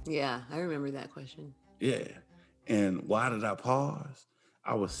 Yeah, I remember that question. Yeah. And why did I pause?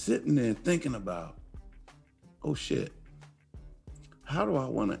 I was sitting there thinking about, oh shit, how do I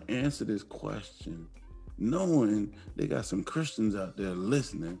want to answer this question knowing they got some Christians out there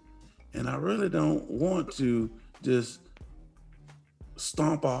listening, and I really don't want to just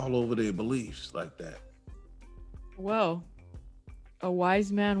stomp all over their beliefs like that. Well, a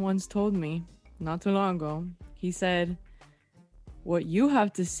wise man once told me not too long ago, he said, what you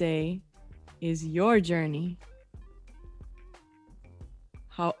have to say is your journey.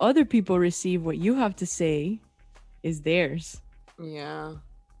 How other people receive what you have to say is theirs. Yeah.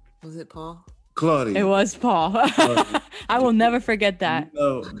 Was it Paul? Claudia. It was Paul. I will never forget that.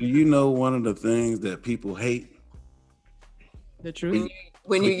 Do you know one of the things that people hate? The truth?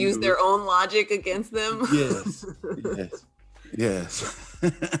 When you use their own logic against them? Yes.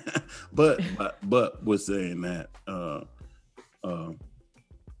 But we're saying that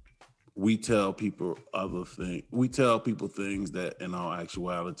we tell people other things. We tell people things that in all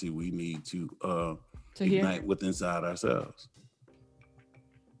actuality we need to ignite with inside ourselves.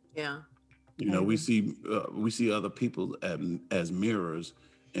 Yeah. We see other people as mirrors,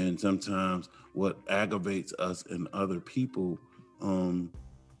 and sometimes what aggravates us in other people, you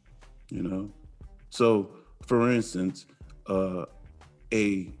know. So, for instance, a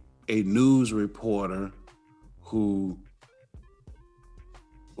news reporter who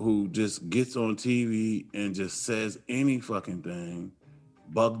just gets on TV and just says any fucking thing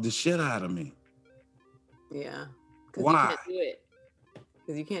bugged the shit out of me. Yeah. Because Why? you can't do it.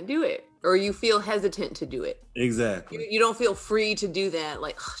 Because you can't do it. Or you feel hesitant to do it. Exactly. You don't feel free to do that.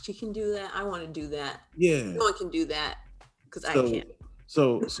 Like, oh, she can do that. I want to do that. Yeah. No one can do that because I can't.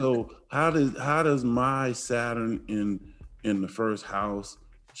 So how does my Saturn in the first house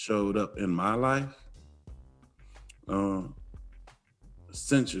showed up in my life?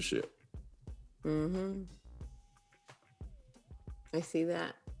 Censorship. Mm-hmm. I see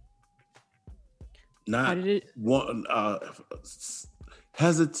that. How Not did it? one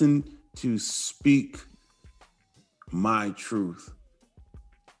hesitant to speak my truth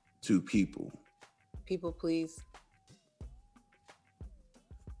to people. People please.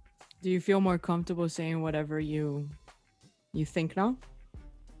 Do you feel more comfortable saying whatever you think now?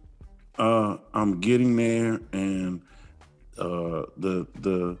 I'm getting there, and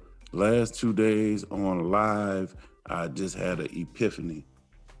the last 2 days on live, I just had an epiphany.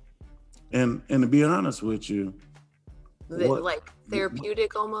 And to be honest with you, Is it like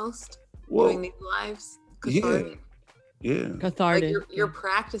therapeutic almost? Well, doing these lives? yeah, Cathartic? yeah. Cathartic. Like you're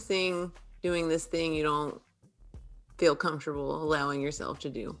practicing doing this thing you don't feel comfortable allowing yourself to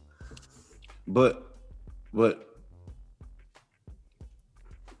do. But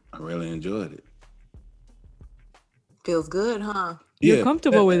I really enjoyed it. Feels good, huh? You're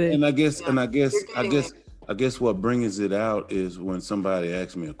comfortable with it. And I guess You're I guess what brings it out is when somebody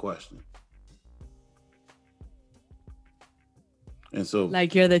asks me a question. And so,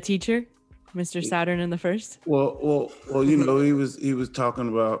 Like you're the teacher, Mr. Saturn in the first. well, you know, he was talking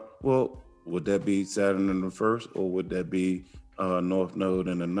about, well, would that be Saturn in the first, or would that be North Node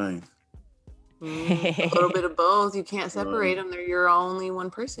in the ninth? A little bit of both. You can't separate them. You're only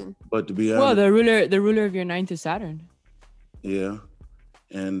one person. But to be Well, honest, the ruler of your ninth is Saturn. yeah,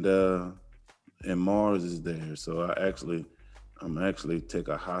 and Mars is there, so I'm actually take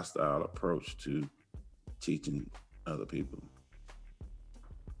a hostile approach to teaching other people.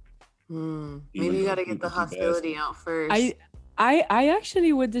 Maybe Even you though got to get people the keep hostility asking. out first. I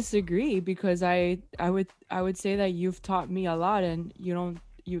actually would disagree because I would say that you've taught me a lot, and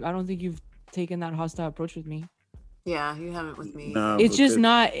I don't think you've taken that hostile approach with me. Yeah, you haven't with me. Nah, It's just because-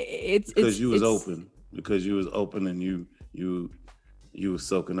 not. It's because you was it's- open. Because you was open, and you was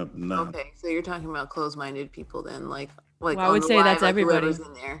soaking up the knowledge. Okay, so you're talking about closed-minded people then, like Well, I on would the say live, that's like everybody. whoever's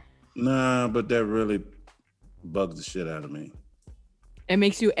in there. Nah, but that really bugs the shit out of me. It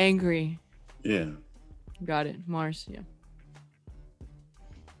makes you angry. Yeah. Got it. Mars. Yeah.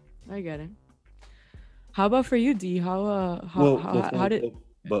 I get it. How about for you, D? How did?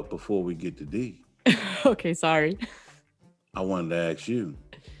 But before we get to D, Okay, sorry. I wanted to ask you,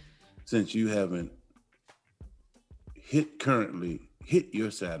 since you haven't currently hit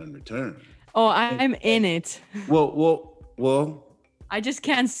your Saturn return. Oh, I'm in it. Well. I just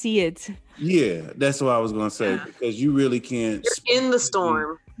can't see it. Yeah, that's what I was gonna say, because you really can't. You're in the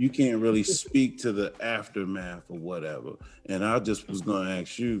storm. You can't really speak to the aftermath or whatever. And I just was gonna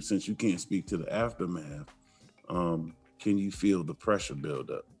ask you, since you can't speak to the aftermath, can you feel the pressure build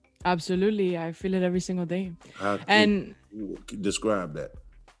up? Absolutely, I feel it every single day. How can And you describe that?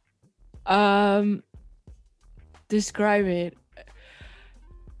 describe it.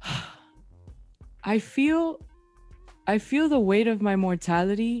 I feel the weight of my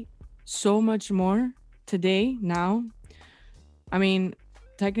mortality so much more today now. I mean,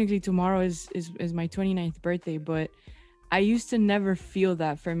 technically tomorrow is my 29th birthday, but I used to never feel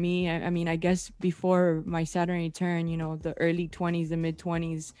that. For me, I mean, I guess before my Saturn return, you know, the early 20s, the mid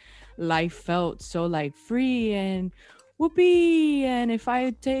 20s, life felt so like free and whoopee, and if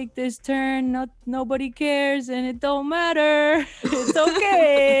I take this turn, nobody cares and it don't matter. It's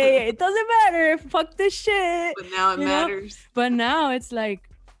okay. It doesn't matter. Fuck this shit. But now it You know? matters. But now it's like,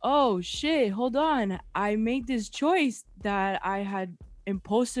 oh shit, hold on. I made this choice that I had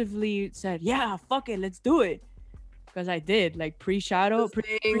impulsively said, yeah, fuck it, let's do it. Because I did, like pre-shadow, The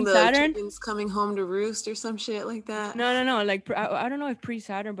pre-Saturn. chickens coming home to roost or some shit like that. No. Like I don't know if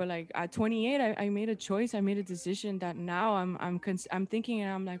pre-Saturn, but like at 28, I made a choice. I made a decision that now I'm thinking, and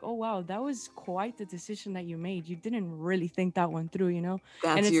I'm like, oh wow, that was quite the decision that you made. You didn't really think that one through, you know.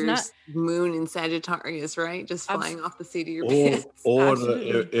 That's and it's your not- moon in Sagittarius, right? Just flying off the seat of your Or pants. or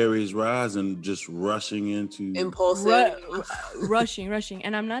Absolutely. the Aries rising just rushing into Impulsive. rushing.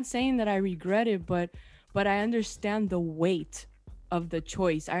 And I'm not saying that I regret it, but I understand the weight of the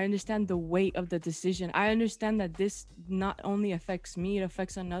choice. I understand the weight of the decision. I understand that this not only affects me, it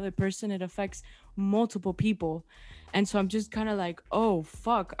affects another person, it affects multiple people. And so I'm just kind of like, oh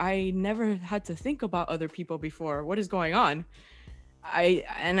fuck, I never had to think about other people before. What is going on?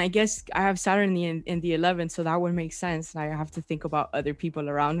 I guess I have Saturn in the 11th, so that would make sense. I have to think about other people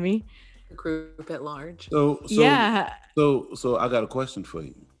around me. The group at large. So Yeah. So I got a question for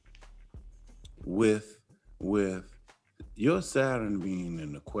you. With your Saturn being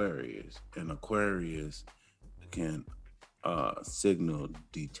in Aquarius, and Aquarius can signal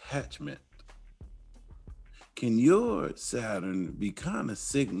detachment. Can your Saturn be kind of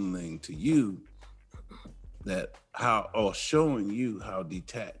signaling to you that showing you how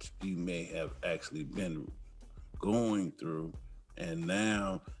detached you may have actually been going through, and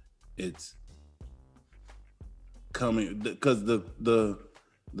now it's coming because the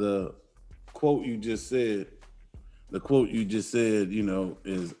quote you just said, you know,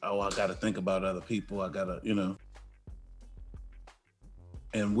 is, oh, I got to think about other people. I got to, you know.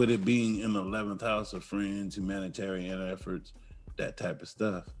 And with it being in the 11th house of friends, humanitarian efforts, that type of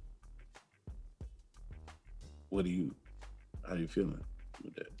stuff, how are you feeling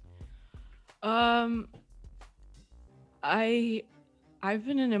with that? I've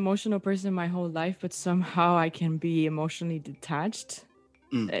been an emotional person my whole life, but somehow I can be emotionally detached.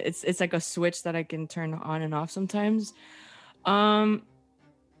 It's like a switch that I can turn on and off sometimes. The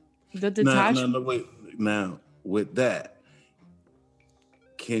detachment. No, wait. Now, with that,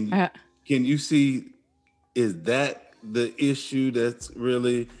 can you see, is that the issue that's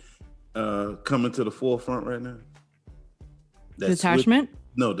really coming to the forefront right now? That detachment?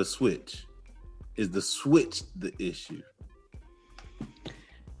 No, the switch. Is the switch the issue?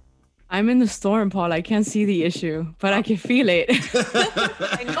 I'm in the storm, Paul. I can't see the issue, but I can feel it.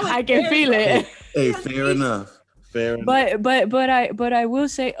 I can feel it. Hey, fair enough. But I will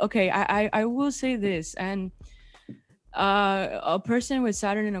say, okay, I will say this, and a person with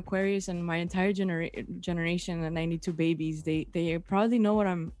Saturn in Aquarius and my entire generation, the 92 babies, they probably know what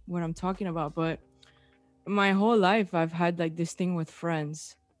I'm talking about. But my whole life I've had like this thing with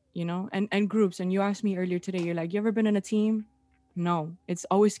friends, you know, and groups. And you asked me earlier today, you're like, you ever been in a team? No, it's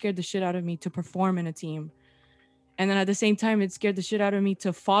always scared the shit out of me to perform in a team. And then at the same time, it scared the shit out of me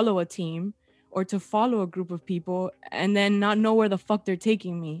to follow a team or to follow a group of people and then not know where the fuck they're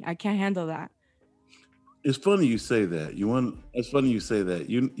taking me. I can't handle that. It's funny you say that. It's funny you say that.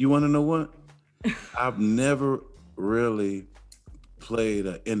 You want to know what? I've never really played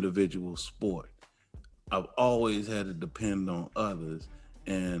an individual sport. I've always had to depend on others,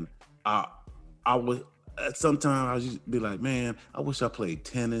 and I would. Sometimes I used to be like, man, I wish I played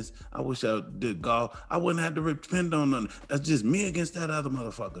tennis. I wish I did golf. I wouldn't have to depend on none. That's just me against that other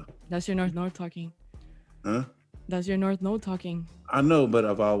motherfucker. That's your North Node talking. Huh? That's your North Node talking. I know, but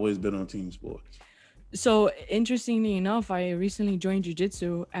I've always been on team sports. So interestingly enough, I recently joined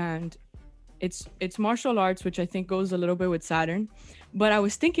jiu-jitsu, and it's martial arts, which I think goes a little bit with Saturn. But I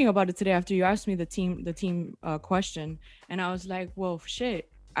was thinking about it today after you asked me the team question, and I was like, well, shit.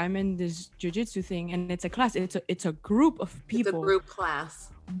 I'm in this jiu-jitsu thing, and it's a class. It's a group of people. It's a group class,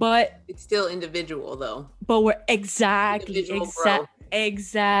 but it's still individual though. But we're exactly.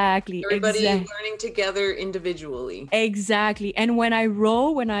 Everybody learning together individually. Exactly. And when I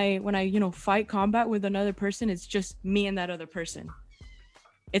roll, when I fight combat with another person, it's just me and that other person.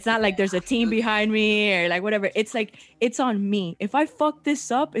 It's not like there's a team behind me or like whatever. It's like it's on me. If I fuck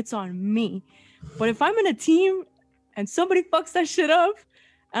this up, it's on me. But if I'm in a team and somebody fucks that shit up,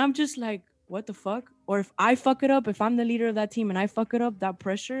 I'm just like, what the fuck? Or if I fuck it up, if I'm the leader of that team and I fuck it up, that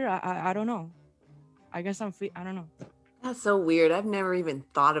pressure, I don't know. I guess I don't know. That's so weird. I've never even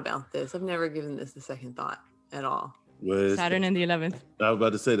thought about this. I've never given this a second thought at all. Saturn in the 11th. I was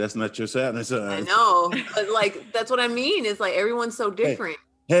about to say, that's not your Saturn. I know, but like, that's what I mean. It's like everyone's so different.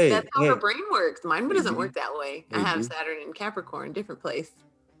 That's how our brain works. Mine doesn't work that way. I have Saturn in Capricorn, different place.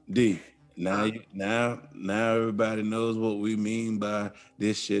 D. Now everybody knows what we mean by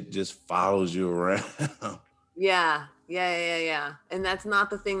this shit just follows you around. Yeah. And that's not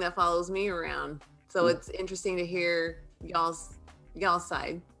the thing that follows me around. So it's interesting to hear y'all's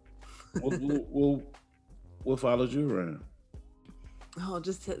side. What follows you around? Oh,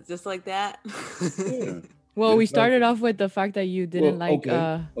 just like that. Yeah. Well, we started off with the fact that you didn't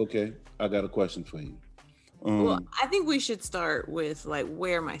Okay, I got a question for you. Well, I think we should start with like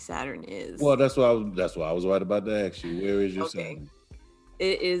where my Saturn is. Well, that's why I was right about to ask you. Where is your Saturn?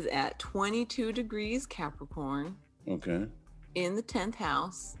 It is at 22 degrees Capricorn. Okay. In the 10th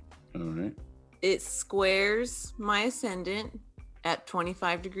house. All right. It squares my ascendant at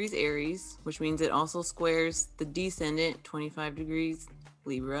 25 degrees Aries, which means it also squares the descendant 25 degrees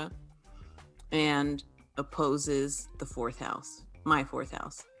Libra, and opposes the fourth house, my fourth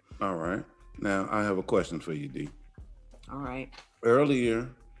house. All right. Now I have a question for you, D. All right. Earlier,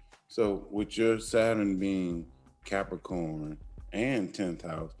 so with your Saturn being Capricorn and 10th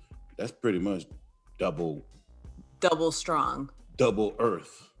house, that's pretty much double strong, double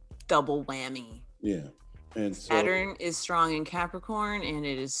Earth. double whammy. Yeah. And so, Saturn is strong in Capricorn, and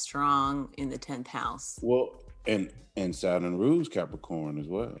it is strong in the 10th house. well, and Saturn rules Capricorn as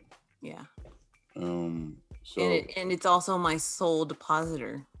well. Yeah. So And it's also my soul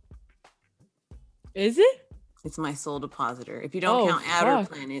depositor. Is it? It's my soul depositor. If you don't Oh, count outer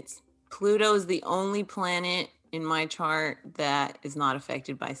fuck. planets, Pluto is the only planet in my chart that is not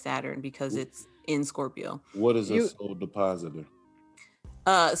affected by Saturn because it's in Scorpio. what is a You- soul depositor?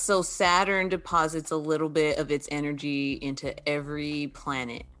 So Saturn deposits a little bit of its energy into every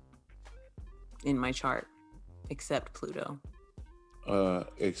planet in my chart, except Pluto.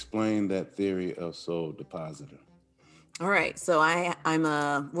 Explain that theory of soul depositor. All right. So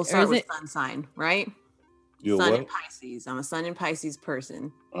we'll Or start is with it- sun sign, right? You're Sun what? in Pisces. I'm a sun in Pisces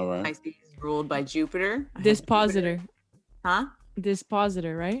person. All right. Pisces is ruled by Jupiter. I have Dispositor. Jupiter- Huh?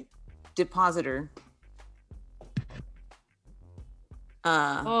 Dispositor, right? Depositor.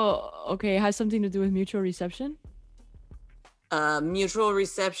 Oh, okay. It has something to do with mutual reception. Mutual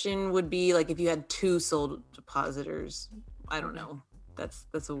reception would be like if you had two soul depositors. I don't know.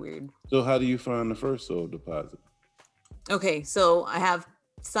 That's a weird. So how do you find the first soul deposit? Okay, so I have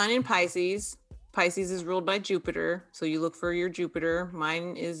sun in Pisces. Pisces is ruled by Jupiter, so you look for your Jupiter.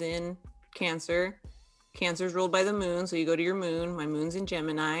 Mine is in Cancer. Cancer is ruled by the moon, so you go to your moon. My moon's in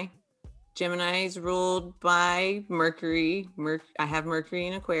Gemini. Gemini is ruled by Mercury. I have Mercury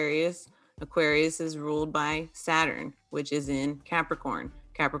in Aquarius. Aquarius is ruled by Saturn, which is in Capricorn.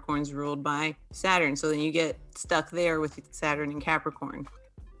 Capricorn's ruled by Saturn. So then you get stuck there with Saturn and Capricorn.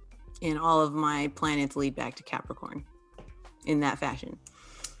 And all of my planets lead back to Capricorn in that fashion.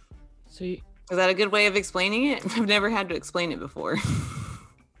 So you, Is that a good way of explaining it? I've never had to explain it before.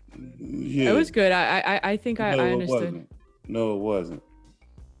 Yeah. it was good. I think I it understood. wasn't. No, it wasn't.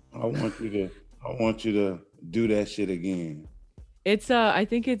 I want you to do that shit again. It's I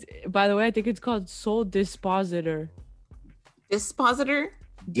think it's, by the way, I think it's called soul dispositor. Dispositor?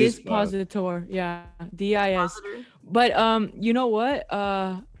 Dispositor. Yeah. DIS. Dispositor? But you know what?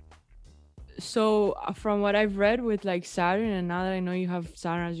 So from what I've read with like Saturn, and now that I know you have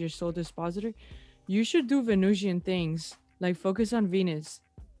Saturn as your soul dispositor, you should do Venusian things. Like focus on Venus.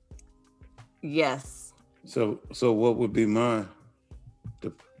 Yes. So what would be my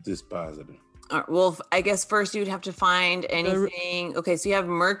dispositor? All right, well, I guess first you'd have to find anything. Okay, so you have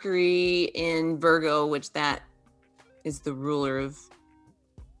Mercury in Virgo, which that is the ruler of,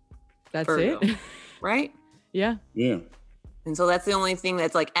 That's Virgo. it. right? Yeah. Yeah. And so that's the only thing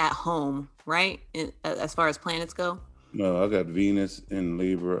that's like at home, right? As far as planets go. No, I got Venus in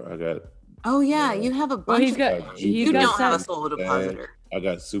Libra. I got Oh yeah, Yeah. you have a Well, bunch. he's of got Jupiter. he's you got don't have a Saturn. solar depositor. I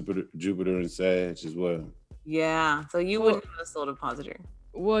got Jupiter and Sag as well. Yeah, so you Well- wouldn't have a solar depositor.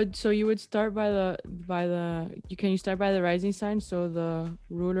 What? So you would start by can you start by the rising sign? So the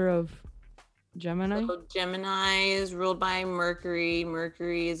ruler of Gemini. So Gemini is ruled by Mercury.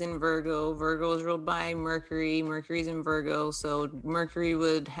 Mercury is in Virgo. Virgo is ruled by Mercury. Mercury's in Virgo. So Mercury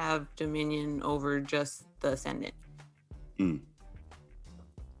would have dominion over just the ascendant. Hmm.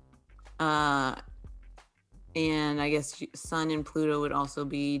 And I guess Sun and Pluto would also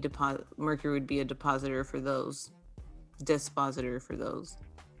be Mercury would be a depositor for those. Dispositor for those.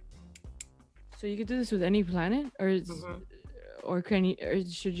 So you could do this with any planet, or Mhm. or can you? Or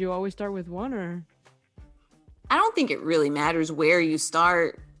should you always start with one? Or I don't think it really matters where you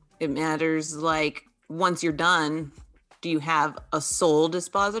start. It matters like once you're done, do you have a sole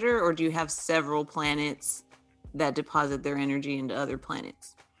dispositor or do you have several planets that deposit their energy into other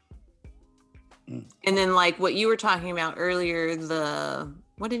planets? Mm. And then like what you were talking about earlier,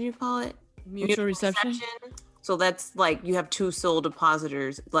 what did you call it? mutual reception? So that's like you have two soul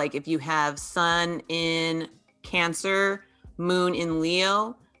depositors. Like if you have Sun in Cancer, Moon in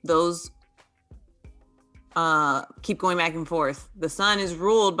Leo, those keep going back and forth. The Sun is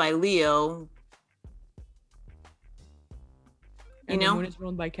ruled by Leo. And the moon is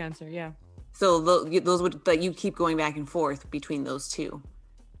ruled by Cancer. Yeah. So those would that you keep going back and forth between those two.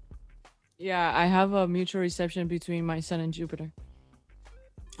 Yeah, I have a mutual reception between my Sun and Jupiter.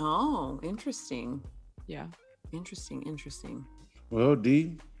 Oh, interesting. Yeah. Interesting. Well,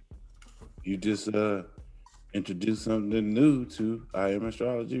 D, you just introduced something new to I Am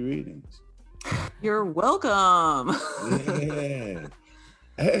Astrology readings. You're welcome. Yeah.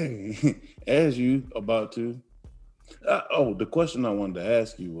 Hey, as you about to. The question I wanted to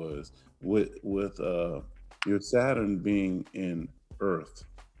ask you was with your Saturn being in Earth,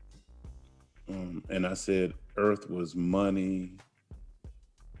 and I said Earth was money,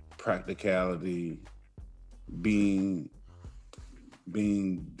 practicality, being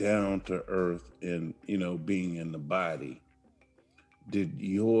down to earth, and being in the body. Did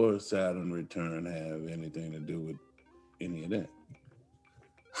your Saturn return have anything to do with any of that?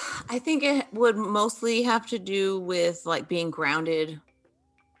 I think it would mostly have to do with like being grounded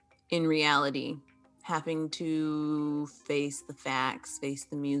in reality, having to face the facts, face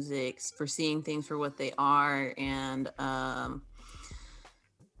the music, for seeing things for what they are, and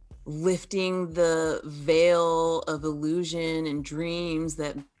lifting the veil of illusion and dreams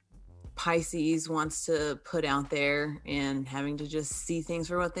that Pisces wants to put out there, and having to just see things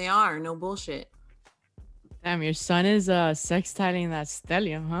for what they are. No bullshit. Damn, your sun is sextiling that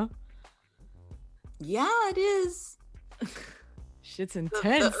stellium, huh? Yeah, it is. Shit's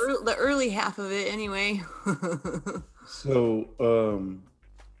intense. The early half of it, anyway. So,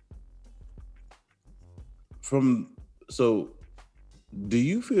 do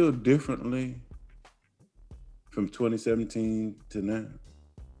you feel differently from 2017 to now?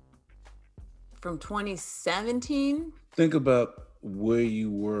 From 2017? Think about where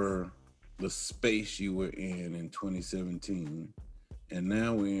you were, the space you were in 2017, and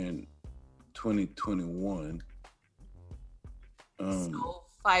now we're in 2021. So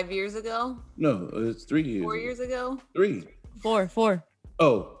 5 years ago? No, it's 3 years. 4 years ago? 3. Four.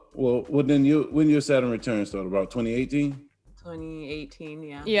 Oh, well, then when your Saturn return started, about 2018? 2018,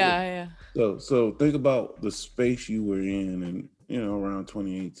 yeah. Yeah. So think about the space you were in, and around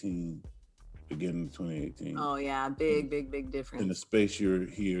 2018, beginning of 2018. Oh yeah, big difference. In the space you're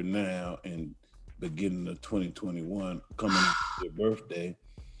here now, and beginning of 2021, coming to your birthday.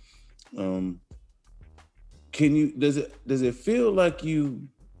 Does it feel like you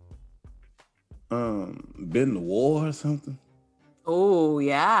been to war or something? Oh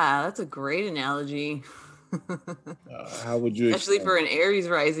yeah, that's a great analogy. How would you Especially for an Aries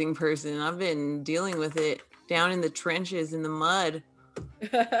rising person? I've been dealing with it down in the trenches, in the mud.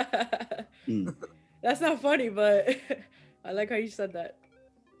 That's not funny, but I like how you said that.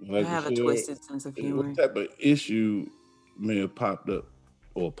 I have a twisted sense of humor. What type of issue may have popped up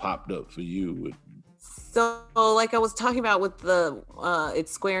for you with? So, like I was talking about with the,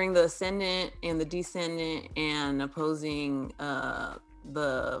 it's squaring the ascendant and the descendant, and opposing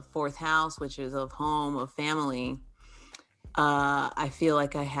the fourth house, which is of home, of family. I feel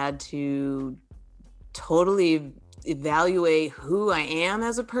like I had to totally evaluate who I am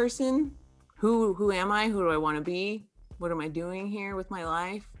as a person. Who am I? Who do I want to be? What am I doing here with my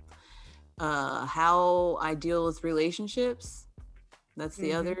life? How I deal with relationships. That's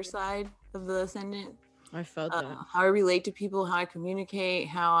the other side of the ascendant. I felt that. How I relate to people, how I communicate,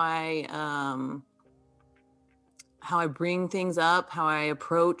 how I bring things up, how I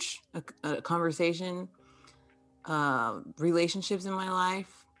approach a conversation, relationships in my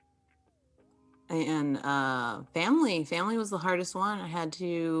life, and family. Family was the hardest one. I had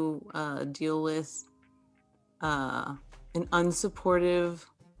to deal with an unsupportive,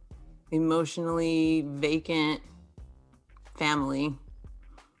 emotionally vacant family.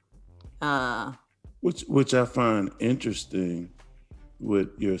 Which I find interesting with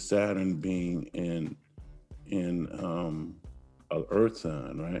your Saturn being in an earth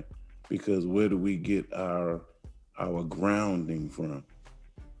sign, right? Because where do we get our grounding from?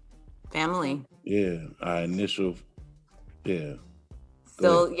 Family. Yeah, our initial, yeah.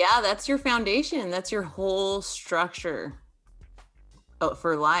 So yeah, that's your foundation. That's your whole structure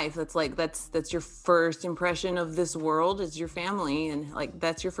for life. That's your first impression of this world is your family, and like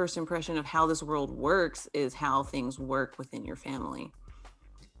that's your first impression of how this world works is how things work within your family.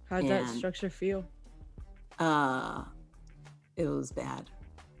 How'd that structure feel? It was bad,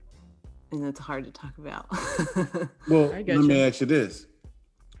 and it's hard to talk about. Well, let me ask you this: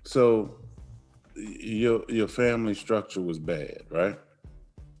 so your family structure was bad, right?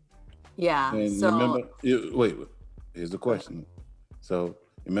 Yeah. And so remember, wait. Here's the question. So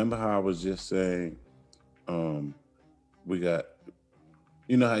remember how I was just saying, we got,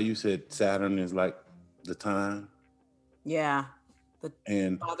 how you said Saturn is like the time? Yeah. The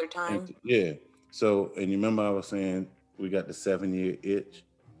father time. Yeah. So, and you remember I was saying we got the 7-year itch?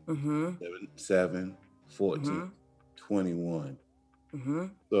 Mm-hmm. 7, 14, 21. Mm-hmm.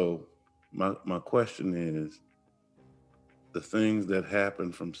 So my question is, the things that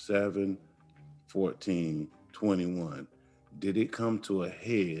happened from 7, 14, 21, did it come to a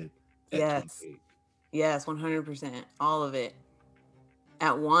head at Yes. 28? Yes, 100%. All of it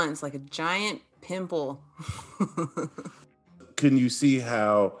at once, like a giant pimple. Can you see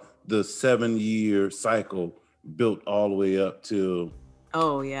how the 7-year cycle built all the way up to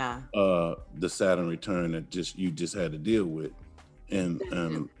Oh yeah. the Saturn return that you just had to deal with? And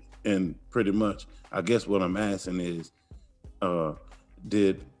pretty much, I guess what I'm asking is,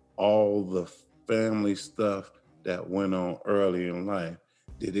 did all the family stuff that went on early in life,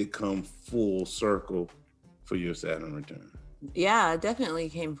 did it come full circle for your Saturn return? Yeah, it definitely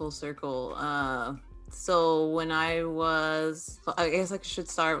came full circle. So when I guess I should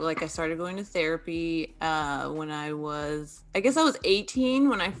start, like I started going to therapy when I was 18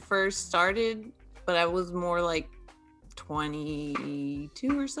 when I first started, but I was more like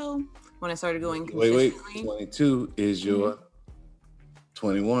 22 or so when I started going consistently. Wait, 22 is your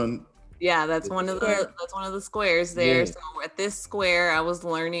 21. Yeah, that's one of the squares there. Yeah. So at this square, I was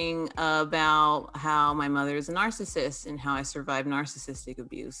learning about how my mother is a narcissist and how I survived narcissistic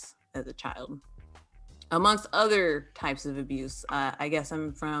abuse as a child, amongst other types of abuse. I guess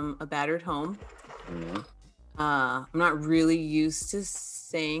I'm from a battered home. Mhm. I'm not really used to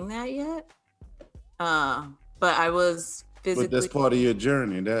saying that yet, but I was physically. But that's part of your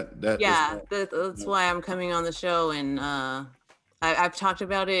journey. That's why I'm coming on the show, and I've talked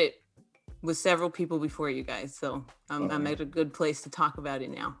about it with several people before you guys, so I'm at a good place to talk about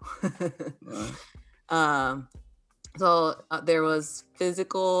it now. Right. So there was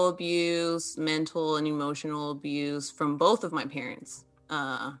physical abuse, mental and emotional abuse from both of my parents.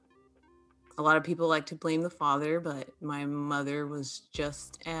 A lot of people like to blame the father, but my mother was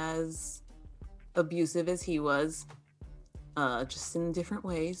just as abusive as he was, just in different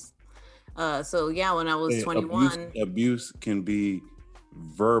ways. So yeah, when I was 21, abuse can be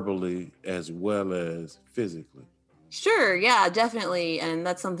verbally as well as physically. Sure, yeah, definitely. And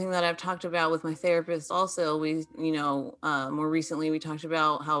that's something that I've talked about with my therapist also. More recently we talked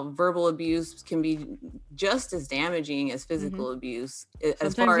about how verbal abuse can be just as damaging as physical abuse.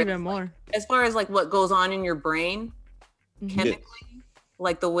 Sometimes even more. As far as like what goes on in your brain chemically,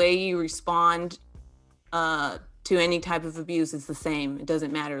 like the way you respond to any type of abuse is the same. It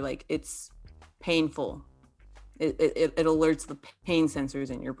doesn't matter. Like it's painful. It alerts the pain sensors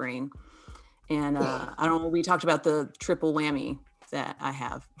in your brain. And I don't know, we talked about the triple whammy that I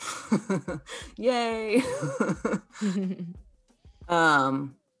have. Yay. So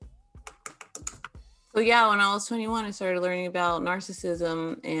yeah, when I was 21, I started learning about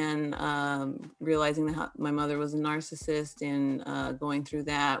narcissism and realizing that my mother was a narcissist, and going through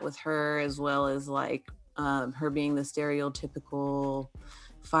that with her, as well as like her being the stereotypical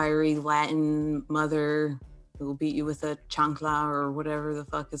fiery Latin mother who will beat you with a chancla or whatever the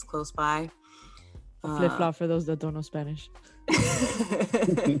fuck is close by. Flip-flop for those that don't know Spanish.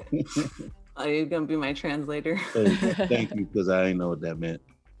 Are you gonna be my translator? Thank you, because I didn't know what that meant.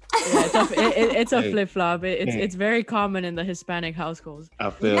 Yeah, it's a flip-flop. It's very common in the Hispanic households. I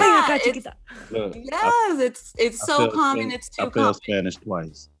feel it's so common. It's too common. I failed Spanish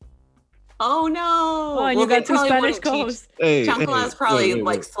twice. Oh no! Oh, and you got two Spanish co-hosts. Chancla is probably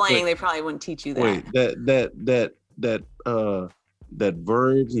like slang. They probably wouldn't teach you that. Wait, that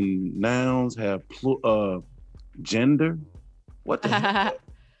verbs and nouns have gender? What the hell?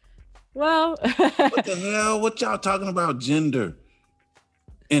 Well, what the hell? What y'all talking about gender?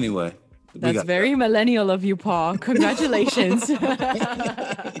 Anyway. That's very millennial of you, Paul. Congratulations. Yes,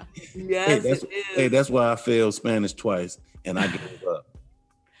 it is. Hey, that's why I failed Spanish twice and I gave up.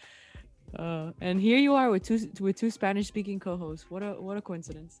 And here you are with two Spanish-speaking co-hosts. What a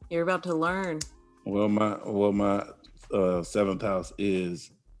coincidence. You're about to learn. Well, my seventh house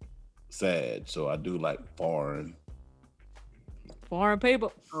is Sag, so I do like foreign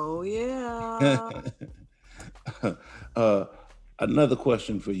people. Oh yeah. Another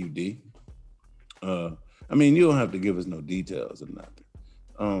question for you, D. I mean, you don't have to give us no details or nothing.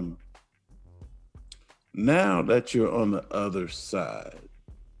 Now that you're on the other side,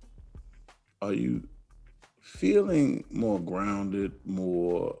 are you feeling more grounded,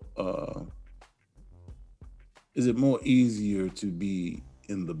 more is it more easier to be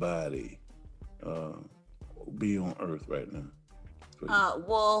in the body, be on Earth right now?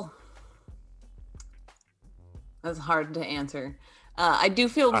 Well, that's hard to answer. I do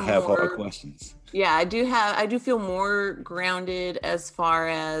feel I have hard questions. Yeah, I do feel more grounded as far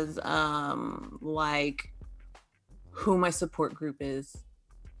as like who my support group is,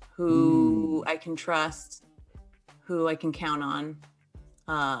 who I can trust, who I can count on.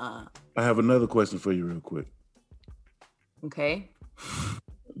 I have another question for you real quick. Okay.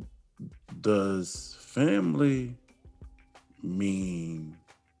 Does family mean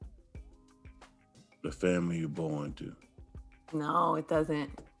the family you're born to. No, it doesn't.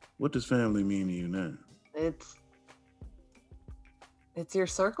 What does family mean to you now? It's your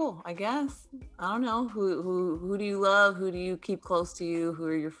circle, I guess. I don't know. Who do you love? Who do you keep close to you? Who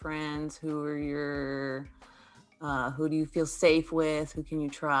are your friends? Who do you feel safe with? Who can you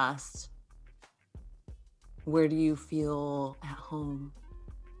trust? Where do you feel at home?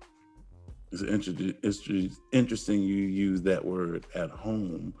 It's interesting you use that word at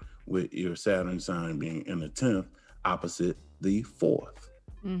home with your Saturn sign being in the 10th opposite the 4th.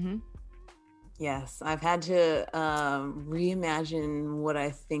 Mm-hmm. Yes, I've had to reimagine what I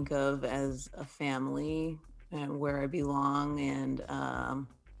think of as a family and where I belong and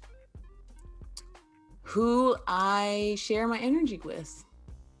who I share my energy with.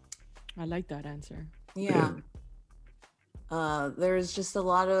 I like that answer. Yeah. There's just a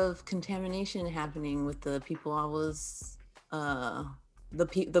lot of contamination happening with the people I was, the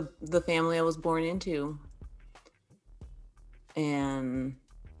family I was born into. And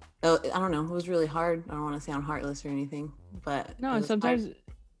I don't know, it was really hard. I don't want to sound heartless or anything, but no, and sometimes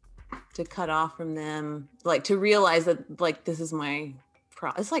to cut off from them, like to realize that like this is my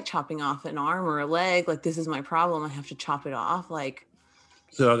it's like chopping off an arm or a leg. Like this is my problem. I have to chop it off. Like,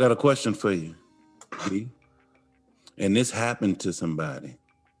 so I got a question for you, D. And this happened to somebody.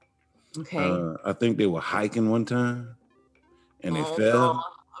 Okay. I think they were hiking one time, and they fell. No,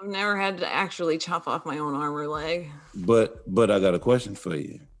 I've never had to actually chop off my own arm or leg. But I got a question for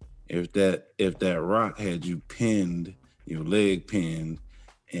you. If that rock had you pinned, your leg pinned,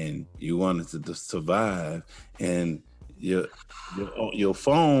 and you wanted to survive, and your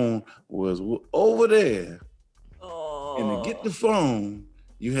phone was over there, and to get the phone,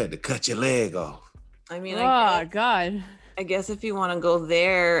 you had to cut your leg off. I mean, God. I guess if you want to go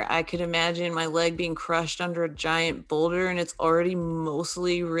there, I could imagine my leg being crushed under a giant boulder and it's already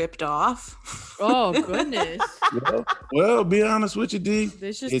mostly ripped off. Oh, goodness. Well, be honest with you, D.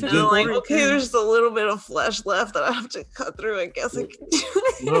 This just okay, there's just a little bit of flesh left that I have to cut through. I guess I can do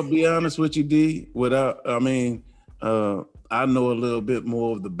it. Well, be honest with you, D. I know a little bit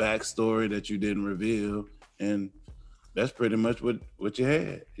more of the backstory that you didn't reveal, and that's pretty much what you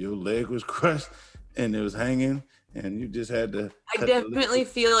had. Your leg was crushed and it was hanging, and you just had to. I definitely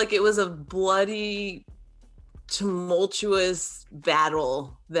feel like it was a bloody, tumultuous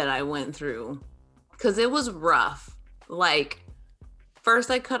battle that I went through, because it was rough. Like,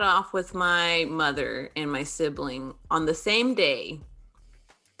 first I cut off with my mother and my sibling on the same day,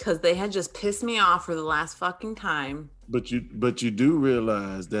 because they had just pissed me off for the last fucking time. But you do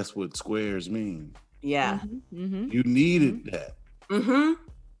realize that's what squares mean. Yeah. Mm-hmm. Mm-hmm. You needed that. Mm-hmm.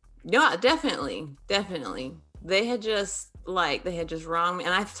 Yeah, definitely. They had just wronged me,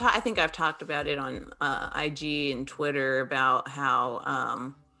 and I think I've talked about it on IG and Twitter about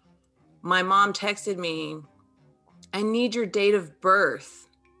how my mom texted me, "I need your date of birth,"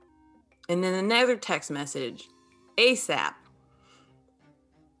 and then another text message, ASAP,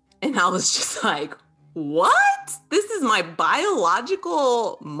 and I was just like, what? This is my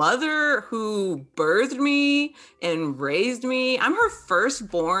biological mother who birthed me and raised me. I'm her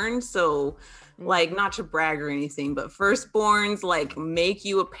firstborn, so like, not to brag or anything, but firstborns like make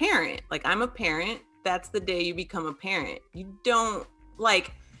you a parent. Like, I'm a parent. That's the day you become a parent. You don't,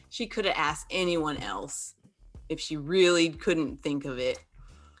 like, she could have asked anyone else if she really couldn't think of it.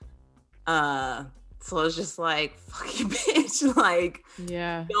 So I was just like, fuck you, bitch. Like,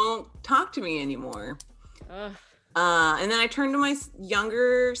 yeah, don't talk to me anymore. And then I turned to my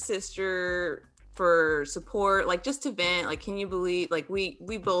younger sister for support, like just to vent. Like, can you believe, like, we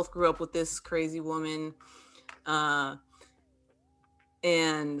both grew up with this crazy woman. And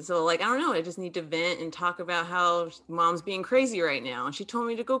so, like, I don't know, I just need to vent and talk about how mom's being crazy right now. And she told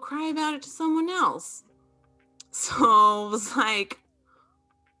me to go cry about it to someone else. So I was like,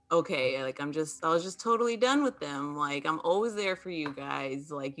 okay, like, I was just totally done with them. Like, I'm always there for you guys.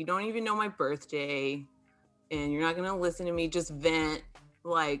 Like, you don't even know my birthday, and you're not gonna listen to me just vent.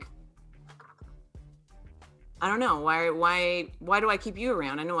 Like, I don't know, why do I keep you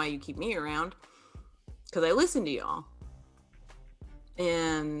around? I know why you keep me around, because I listen to y'all.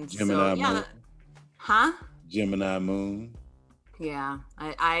 And Gemini so, yeah, Moon. Gemini Moon. Yeah,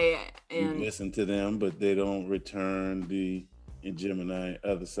 you listen to them, but they don't return the Gemini,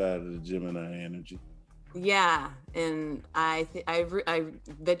 other side of the Gemini energy. Yeah, and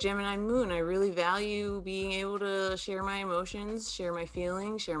the Gemini Moon, I really value being able to share my emotions, share my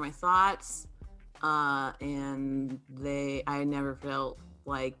feelings, share my thoughts, and I never felt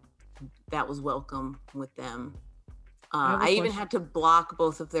like that was welcome with them. I even had to block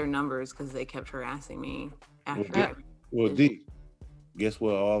both of their numbers because they kept harassing me after. Well, D, guess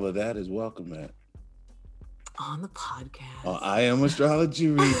where all of that is welcome at? on the podcast. I am astrology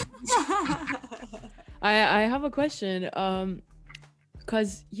read. I have a question.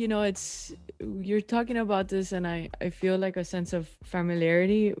 Because it's you're talking about this, and I feel like a sense of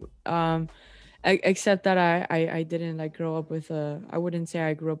familiarity. Except that I didn't like grow up with I wouldn't say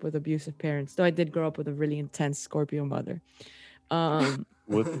I grew up with abusive parents, though I did grow up with a really intense Scorpio mother.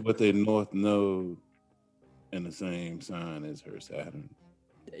 With a North Node in the same sign as her Saturn.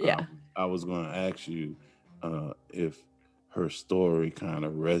 Yeah. I was going to ask you if her story kind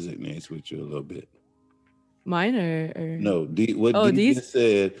of resonates with you a little bit. Mine or no? What Dee just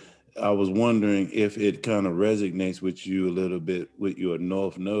said. I was wondering if it kind of resonates with you a little bit with your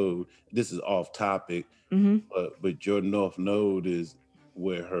North Node. This is off topic, but your North Node is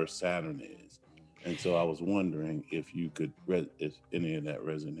where her Saturn is, and so I was wondering if you could, if any of that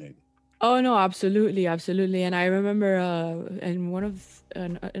resonated. Oh no, absolutely. And I remember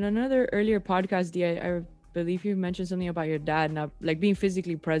in another earlier podcast, I believe you mentioned something about your dad not like being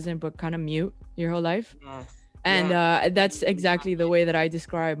physically present but kind of mute your whole life. Yes. And that's exactly the way that I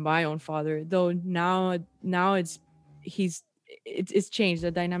describe my own father. Though now it's changed.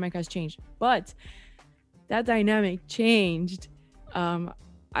 The dynamic has changed. But that dynamic changed.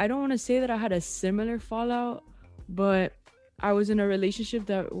 I don't want to say that I had a similar fallout, but I was in a relationship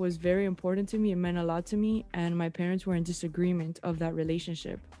that was very important to me. It meant a lot to me, and my parents were in disagreement of that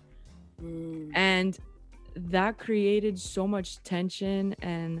relationship. And that created so much tension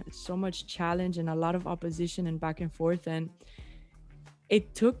and so much challenge and a lot of opposition and back and forth, and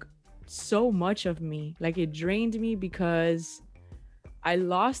it took so much of me. Like, it drained me because I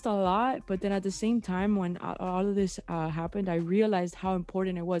lost a lot, but then at the same time, when all of this happened, I realized how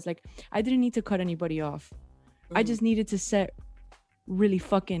important it was. Like, I didn't need to cut anybody off. I just needed to set really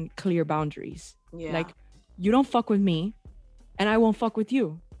fucking clear boundaries. Like, you don't fuck with me and I won't fuck with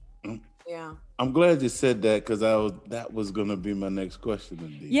you. Yeah. I'm glad you said that, because that was gonna be my next question.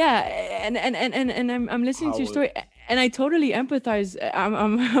 Indeed. Yeah, and I'm listening to your story, and I totally empathize. I'm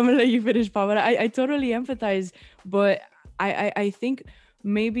gonna let you finish, Paul, but I totally empathize. But I think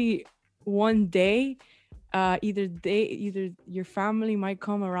maybe one day, either your family might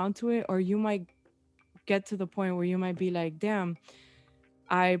come around to it, or you might get to the point where you might be like, damn,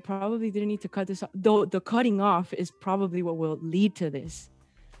 I probably didn't need to cut this off. Though the cutting off is probably what will lead to this.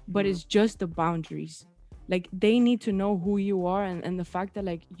 But it's just the boundaries. Like, they need to know who you are, and the fact that,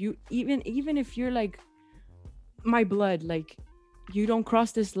 like, you even if you're like my blood, like, you don't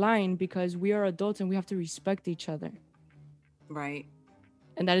cross this line, because we are adults and we have to respect each other. Right.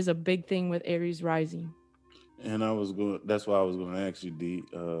 And that is a big thing with Aries rising. And that's why I was going to ask you, Dee,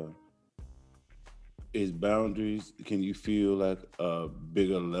 is boundaries, can you feel like a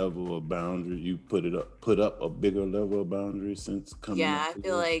bigger level of boundary? You put up a bigger level of boundaries since coming? Yeah, I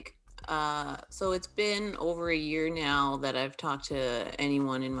feel like so it's been over a year now that I've talked to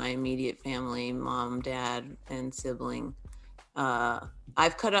anyone in my immediate family, mom, dad, and sibling.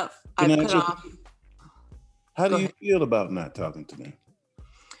 I've cut off. How do you feel about not talking to them?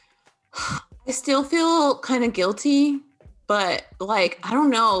 I still feel kind of guilty, but like, I don't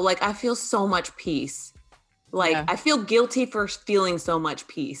know, like, I feel so much peace. Like, I feel guilty for feeling so much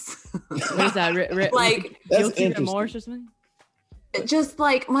peace. What is that? Like, guilty remorse or something? Just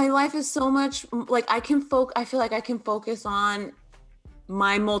like, my life is so much like, I feel like I can focus on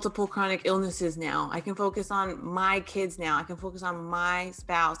my multiple chronic illnesses now. I can focus on my kids now. I can focus on my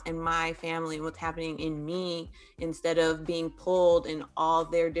spouse and my family and what's happening in me, instead of being pulled in all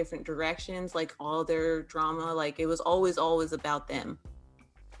their different directions, like all their drama. Like, it was always about them,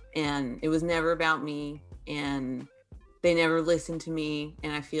 and it was never about me, and they never listened to me.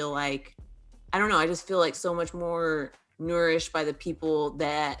 And I feel like, I don't know, I just feel like so much more nourished by the people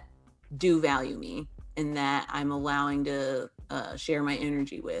that do value me and that I'm allowing to share my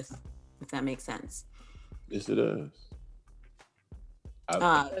energy with, if that makes sense. Yes, it does.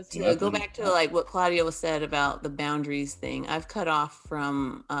 To go back to like what Claudia said about the boundaries thing, I've cut off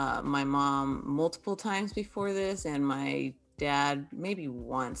from my mom multiple times before this, and my dad maybe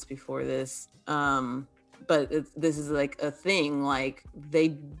once before this. But this is like a thing, like, they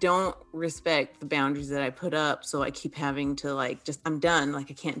don't respect the boundaries that I put up. So I keep having to like, I'm done. Like,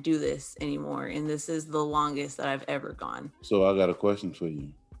 I can't do this anymore. And this is the longest that I've ever gone. So I got a question for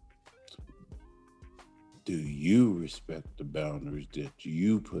you. Do you respect the boundaries that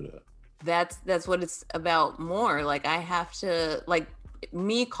you put up? That's what it's about more. Like, I have to, like,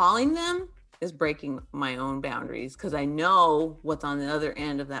 me calling them is breaking my own boundaries, because I know what's on the other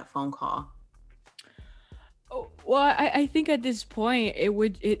end of that phone call. Well, I think at this point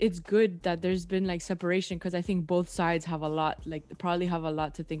it's good that there's been like separation, because I think both sides have a lot, like, probably have a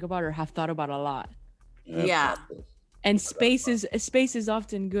lot to think about or have thought about a lot. Yeah. And space is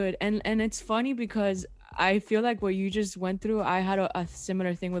often good. And it's funny because I feel like what you just went through, I had a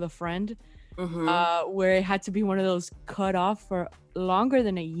similar thing with a friend, where it had to be one of those cut off for longer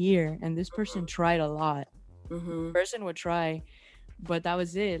than a year, and this person tried a lot. Person would try, but that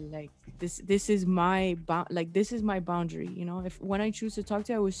was it. Like this is my this is my boundary, you know. If when I choose to talk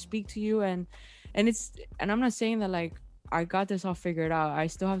to you, I will speak to you, and I'm not saying that like I got this all figured out. I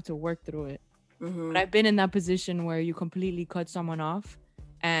still have to work through it. But I've been in that position where you completely cut someone off,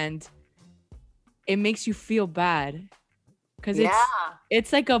 and it makes you feel bad because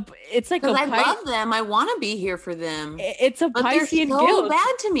it's like a I love them. I want to be here for them. It's a but they're so guilt.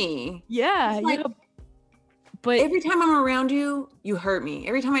 bad to me. Yeah, like, but every time I'm around you, you hurt me.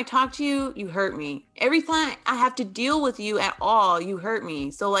 Every time I talk to you, you hurt me. Every time I have to deal with you at all, you hurt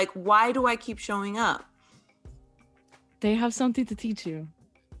me. So like, why do I keep showing up? They have something to teach you.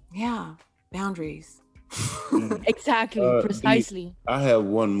 Yeah. Boundaries. Exactly. Precisely. I have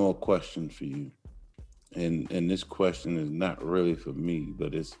one more question for you. And this question is not really for me,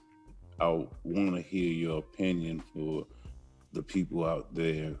 but I want to hear your opinion for the people out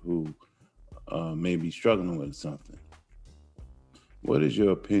there who may be struggling with something. What is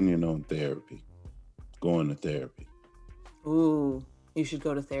your opinion on therapy? Going to therapy? Ooh, you should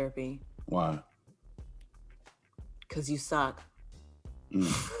go to therapy. Why? Because you suck.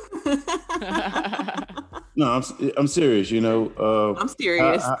 No, I'm serious. You know, I'm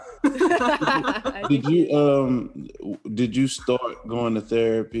serious. Did you start going to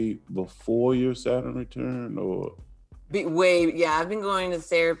therapy before your Saturn return, or? I've been going to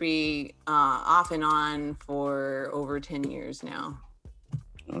therapy off and on for over 10 years now.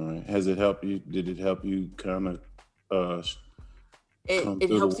 All right. Has it helped you? Did it help you kind of? It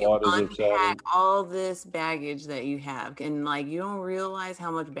helps you unpack all this baggage that you have, and like you don't realize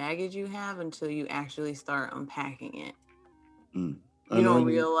how much baggage you have until you actually start unpacking it. You don't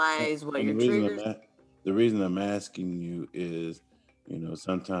realize what your triggers. The reason I'm asking you is, you know,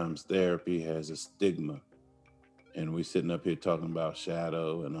 sometimes therapy has a stigma, and we're sitting up here talking about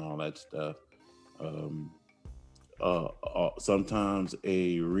shadow and all that stuff. Sometimes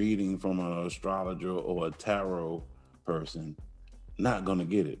a reading from an astrologer or a tarot person not gonna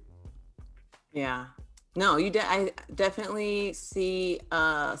get it. Yeah. No, I definitely see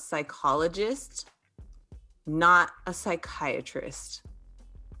a psychologist, not a psychiatrist.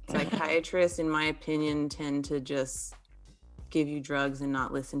 Psychiatrists, in my opinion, tend to just give you drugs and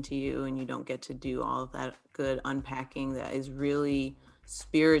not listen to you, and you don't get to do all of that good unpacking that is really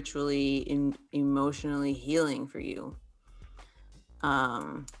spiritually and emotionally healing for you.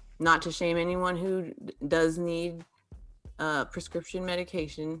 Not to shame anyone who does need prescription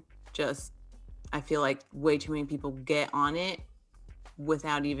medication, just I feel like way too many people get on it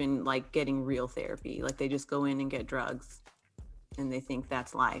without even like getting real therapy. Like they just go in and get drugs and they think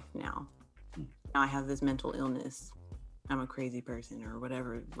that's life now. Now I have this mental illness. I'm a crazy person or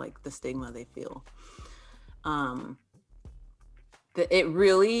whatever, like the stigma they feel. It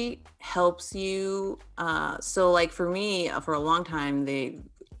really helps you. So like for me, for a long time, they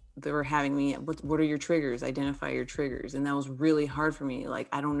were having me, what are your triggers? Identify your triggers. And that was really hard for me. Like,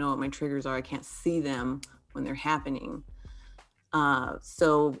 I don't know what my triggers are. I can't see them when they're happening.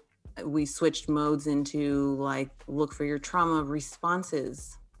 So we switched modes into like, look for your trauma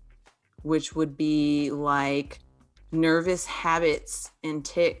responses, which would be like nervous habits and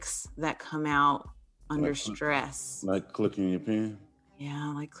tics that come out under stress. Like clicking your pen?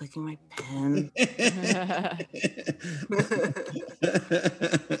 Yeah, like clicking my pen.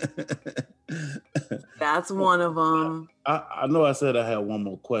 That's one of them. I know I said I had one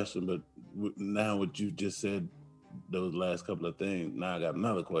more question, but now what you just said, those last couple of things, now I got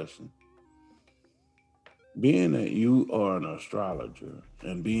another question. Being that you are an astrologer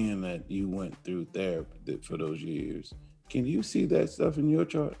and being that you went through therapy for those years, can you see that stuff in your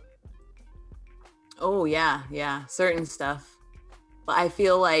chart? Oh, yeah, certain stuff. But I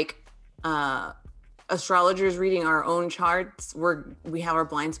feel like astrologers reading our own charts, we have our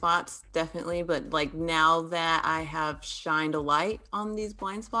blind spots, definitely. But like now that I have shined a light on these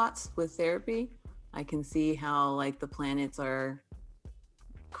blind spots with therapy, I can see how like the planets are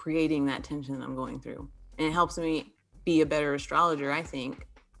creating that tension that I'm going through. And it helps me be a better astrologer, I think,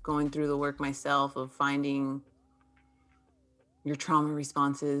 going through the work myself of finding your trauma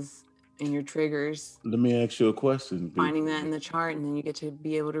responses and your triggers. Let me ask you a question. Finding that in the chart, and then you get to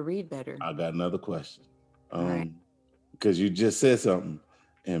be able to read better. I got another question. Right. Because you just said something,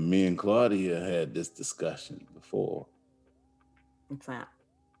 and me and Claudia had this discussion before. What's that?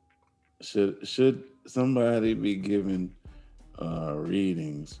 Should somebody be giving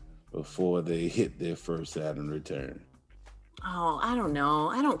readings before they hit their first Saturn return? Oh, I don't know.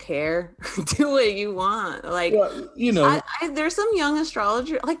 I don't care. Do what you want. Like, Well, you know, there's some young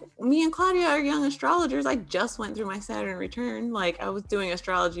astrologer, like me and Claudia are young astrologers. I just went through my Saturn return. Like I was doing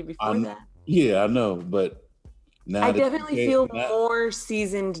astrology before that. Yeah, I know, but now I definitely feel more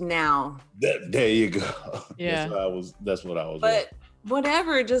seasoned now. There you go. Yeah. That's what I was. But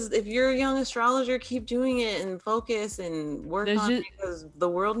whatever, just if you're a young astrologer, keep doing it and focus and work on it because the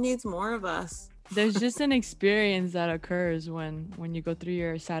world needs more of us. There's just an experience that occurs when you go through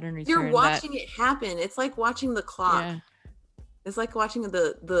your Saturn return. You're watching it happen. It's like watching the clock. Yeah. It's like watching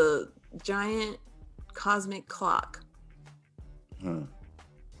the giant cosmic clock. Huh.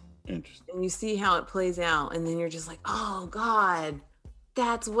 Interesting. And you see how it plays out, and then you're just like, oh God,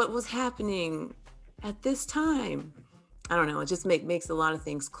 that's what was happening at this time. I don't know. It just makes a lot of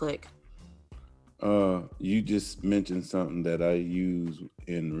things click. You just mentioned something that I use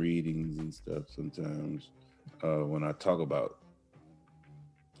in readings and stuff sometimes when I talk about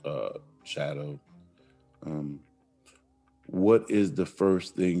shadow. What is the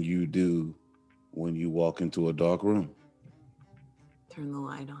first thing you do when you walk into a dark room? Turn the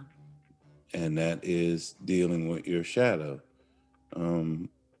light on. And that is dealing with your shadow. You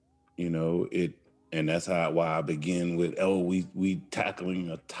know, and that's why I begin with, we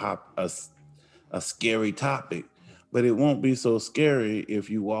tackling a scary topic, but it won't be so scary if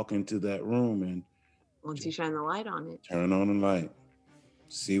you walk into that room and once you shine the light on it, turn on the light,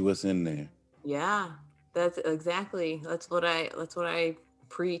 see what's in there. Yeah, that's what I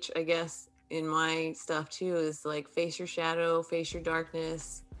preach, I guess, in my stuff too, is like face your shadow, face your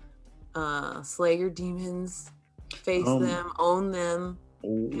darkness, slay your demons, face them, own them.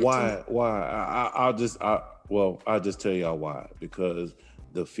 Why? I'll just tell y'all why. Because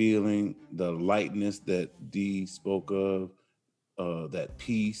the feeling, the lightness that Dee spoke of, that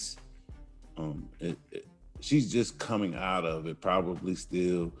peace, she's just coming out of it, probably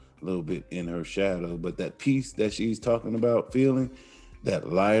still a little bit in her shadow, but that peace that she's talking about feeling,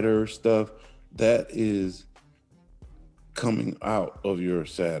 that lighter stuff, that is coming out of your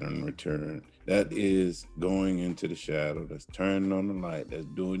Saturn return. That is going into the shadow, that's turning on the light, that's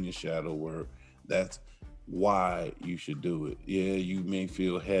doing your shadow work. That's why you should do it. Yeah, you may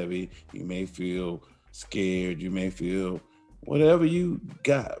feel heavy, you may feel scared, you may feel whatever you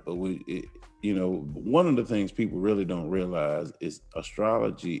got, but one of the things people really don't realize is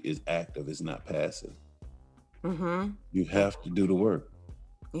astrology is active, it's not passive. Mm-hmm. You have to do the work.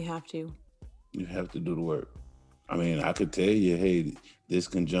 You have to do the work. I mean, I could tell you, hey, this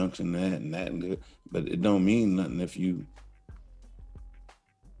conjunction, that and that, but it don't mean nothing if you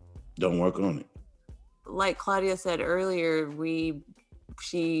don't work on it. Like Claudia said earlier,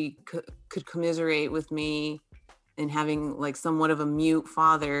 she could commiserate with me and having like somewhat of a mute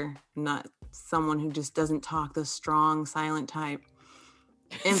father, not someone who just doesn't talk, the strong, silent type.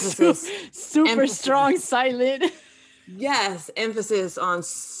 Emphasis. Strong, silent. Yes, emphasis on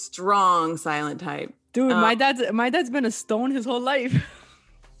strong, silent type. Dude, my dad's been a stone his whole life.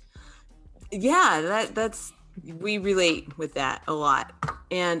 Yeah, that's we relate with that a lot.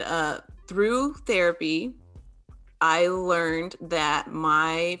 And through therapy, I learned that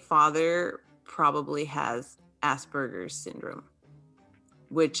my father probably has Asperger's syndrome,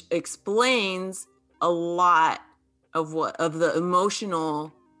 which explains a lot of the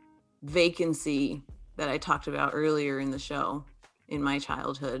emotional vacancy that I talked about earlier in the show in my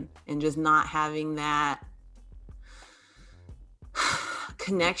childhood, and just not having that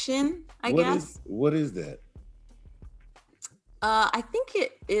connection, I guess. What is that? I think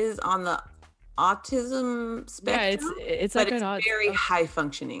it is on the autism spectrum. Yeah, it's but like it's very high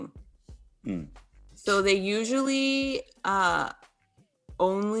functioning. Mm. So they usually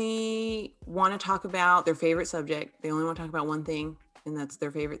only want to talk about their favorite subject. They only want to talk about one thing, and that's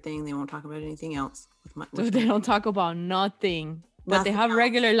their favorite thing. They won't talk about anything else. They don't talk about nothing. But they have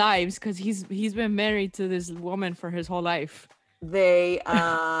regular lives because he's been married to this woman for his whole life. They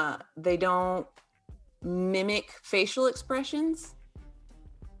don't mimic facial expressions.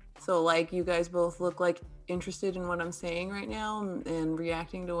 So like you guys both look like interested in what I'm saying right now and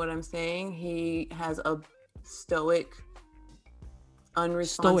reacting to what I'm saying. He has a stoic,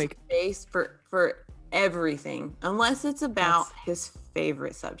 unresponsive face for everything, unless it's about his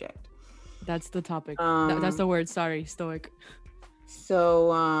favorite subject. That's the topic. That's the word. Sorry, stoic.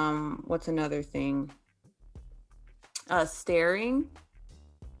 So, what's another thing? Staring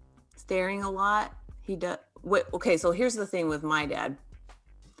a lot. He does. Okay, so here's the thing with my dad.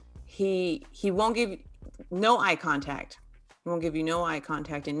 He won't give you no eye contact. He won't give you no eye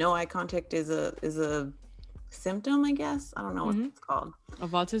contact, and no eye contact is a symptom, I guess. I don't know what Mhm. it's called.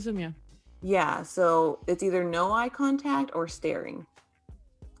 Of autism, yeah. Yeah, so it's either no eye contact or staring.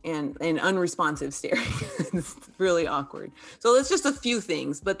 And unresponsive staring. It's really awkward. So it's just a few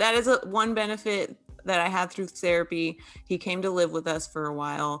things, but that is one benefit that I had through therapy. He came to live with us for a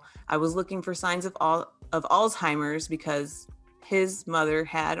while. I was looking for signs of Alzheimer's because his mother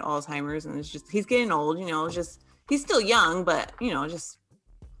had Alzheimer's, and he's getting old, he's still young, but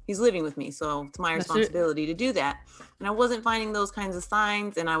he's living with me, so it's my responsibility to do that. And I wasn't finding those kinds of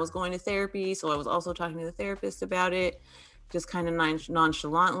signs, and I was going to therapy, so I was also talking to the therapist about it, just kind of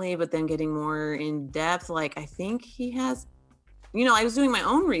nonchalantly, but then getting more in depth. Like, I think he has, I was doing my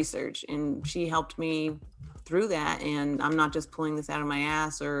own research, and she helped me through that. And I'm not just pulling this out of my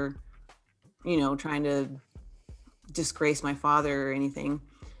ass or, trying to disgrace my father or anything.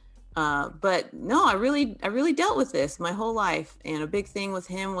 But no, I really dealt with this my whole life. And a big thing with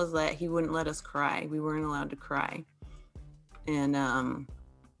him was that he wouldn't let us cry. We weren't allowed to cry. And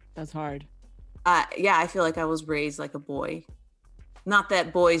that's hard. I feel like I was raised like a boy. Not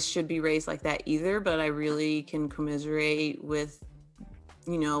that boys should be raised like that either, but I really can commiserate with,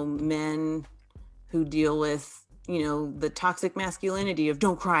 men who deal with, the toxic masculinity of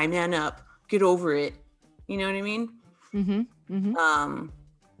don't cry, man up, get over it. You know what I mean? Mm-hmm. Mm-hmm.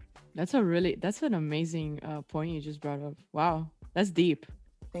 That's an amazing point you just brought up. Wow, that's deep.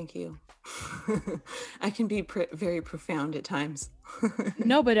 Thank you. I can be very profound at times.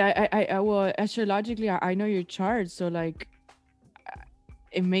 No, but I well, astrologically, I know your chart, so like,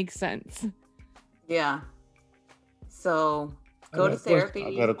 it makes sense. Yeah. So go to therapy.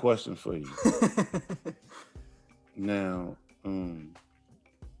 I got a question for you. Now,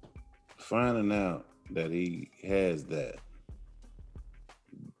 finding out that he has that,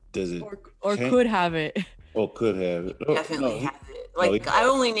 does it or could have it? Or could have it? Definitely has it. Like, I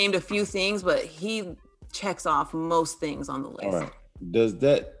only named a few things, but he checks off most things on the list. All right. Does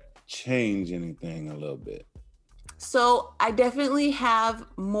that change anything a little bit? So I definitely have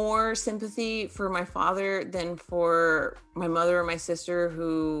more sympathy for my father than for my mother or my sister,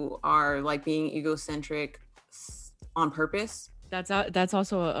 who are like being egocentric on purpose. That's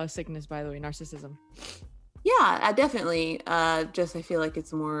also a sickness, by the way, narcissism. Yeah, I definitely. I feel like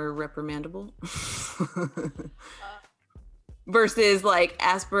it's more reprimandable. Versus like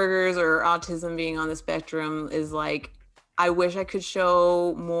Asperger's or autism being on the spectrum is like, I wish I could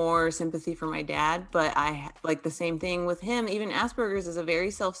show more sympathy for my dad, but I like the same thing with him. Even Asperger's is a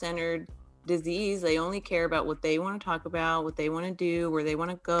very self-centered disease. They only care about what they want to talk about, what they want to do, where they want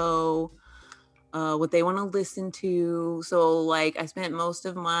to go, what they want to listen to. So like, I spent most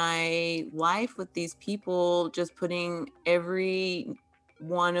of my life with these people, just putting every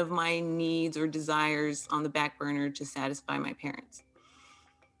one of my needs or desires on the back burner to satisfy my parents.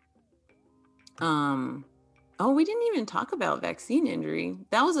 We didn't even talk about vaccine injury.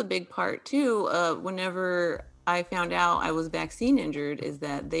 That was a big part too. Whenever I found out I was vaccine injured, is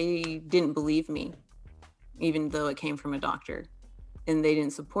that they didn't believe me, even though it came from a doctor, and they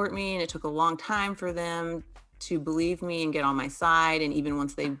didn't support me. And it took a long time for them to believe me and get on my side. And even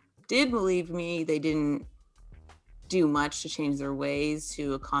once they did believe me, they didn't do much to change their ways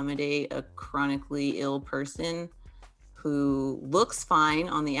to accommodate a chronically ill person who looks fine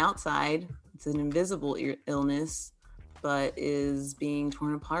on the outside. It's an invisible illness, but is being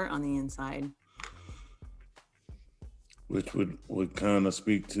torn apart on the inside. Which would kind of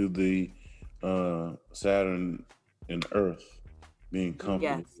speak to the Saturn and Earth being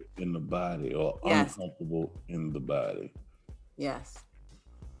comfortable in the body or uncomfortable in the body. Yes.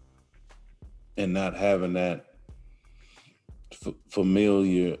 And not having that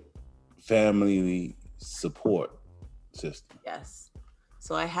familiar family support system. Yes.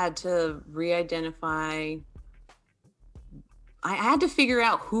 So I had to re-identify. I had to figure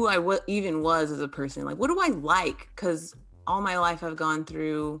out who I even was as a person. Like, what do I like? Because all my life I've gone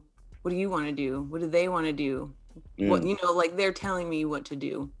through, what do you want to do? What do they want to do? Yeah. What, like they're telling me what to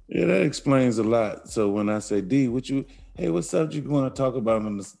do. Yeah, that explains a lot. So when I say, D, what subject you want to talk about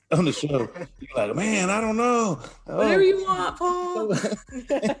on the show? You're like, man, I don't know. Whatever you want, Paul.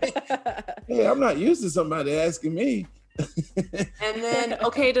 Hey, I'm not used to somebody asking me. And then,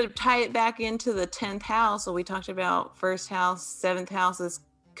 to tie it back into the 10th house. So we talked about first house, 7th house's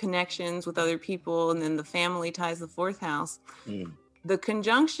connections with other people, and then the family ties the 4th house. Mm. The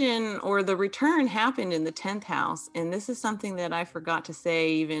conjunction or the return happened in the 10th house. And this is something that I forgot to say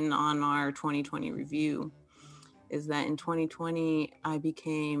even on our 2020 review, is that in 2020, I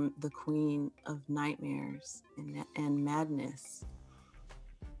became the queen of nightmares and madness.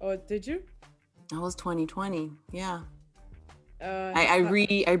 Oh, did you? That was 2020. Yeah.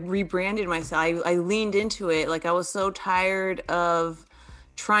 I rebranded myself. I leaned into it. Like I was so tired of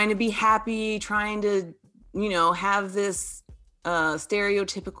trying to be happy, trying to, have this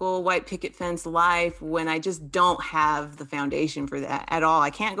stereotypical white picket fence life when I just don't have the foundation for that at all. I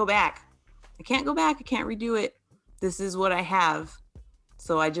can't go back. I can't redo it. This is what I have.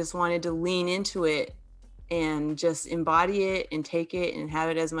 So I just wanted to lean into it and just embody it and take it and have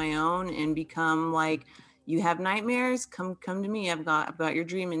it as my own and become like, you have nightmares, come to me. I've got your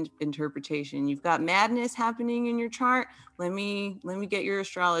dream interpretation. You've got madness happening in your chart. Let me get your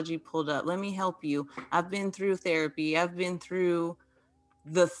astrology pulled up. Let me help you. I've been through therapy. I've been through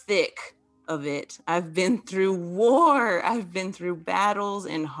the thick of it. I've been through war. I've been through battles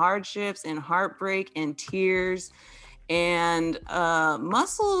and hardships and heartbreak and tears and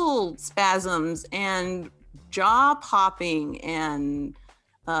muscle spasms and jaw popping and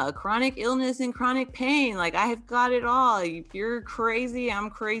chronic illness and chronic pain. Like I have got it all. If you're crazy, I'm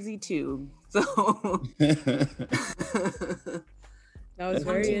crazy too. So that was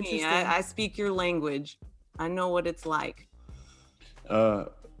very interesting. I speak your language. I know what it's like.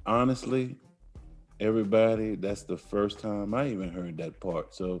 Honestly, everybody, that's the first time I even heard that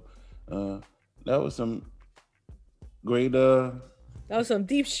part. So that was some great that was some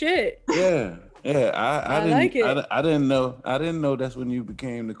deep shit. Yeah. I didn't like it. I didn't know that's when you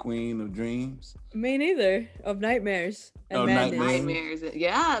became the queen of dreams. Me neither. Of nightmares and madness. Nightmares.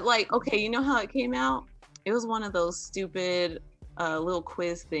 Yeah, like okay, you know how it came out? It was one of those stupid little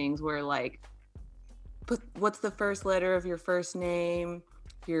quiz things where like what's the first letter of your first name,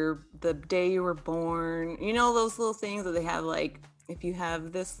 the day you were born. You know those little things that they have like if you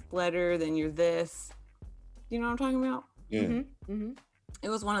have this letter then you're this. You know what I'm talking about? Yeah. Mm-hmm. Mm-hmm. It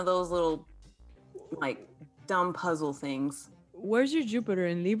was one of those little like dumb puzzle things. Where's your Jupiter,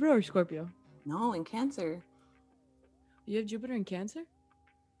 in Libra or Scorpio? No, in Cancer. You have Jupiter in Cancer?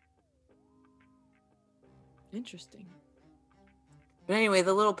 Interesting. But anyway,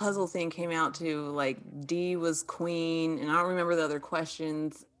 the little puzzle thing came out to like D was queen, and I don't remember the other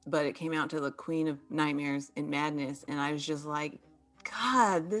questions, but it came out to the queen of nightmares and madness, and I was just like,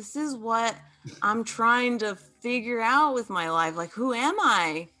 God, this is what I'm trying to figure out with my life. Like, who am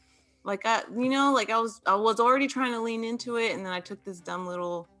I? Like I was already trying to lean into it, and then I took this dumb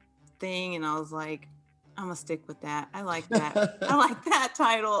little thing, and I was like, I'm gonna stick with that. I like that. I like that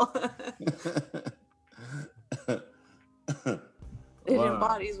title. It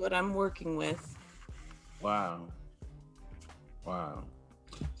embodies what I'm working with. Wow.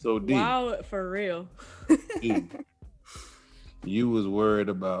 So D. Wow, for real. D, you was worried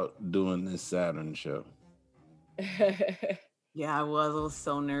about doing this Saturn show. Yeah, I was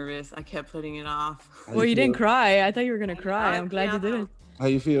so nervous. I kept putting it off. Well, you didn't cry. I thought you were gonna cry. I'm glad you didn't. How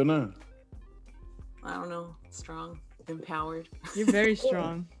you feel now? I don't know. Strong, empowered. You're very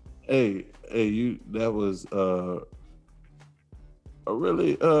strong. Hey, that was a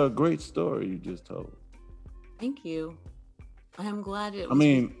really great story you just told. Thank you. I am glad it was. I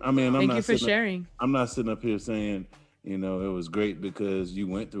mean, Thank you for sharing. I'm not sitting up here saying, it was great because you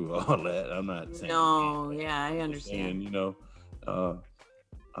went through all that. I'm not saying. No, yeah, I understand. And,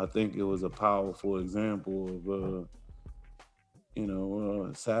 I think it was a powerful example of,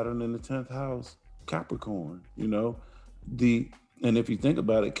 Saturn in the 10th house, Capricorn, and if you think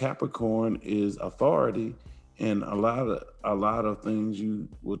about it, Capricorn is authority, and a lot of things you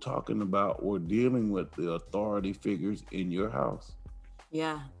were talking about were dealing with the authority figures in your house.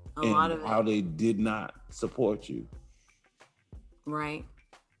 Yeah, a and lot of it. How they did not support you. Right.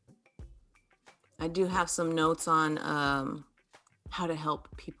 I do have some notes on how to help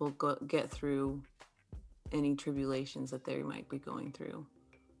people get through any tribulations that they might be going through,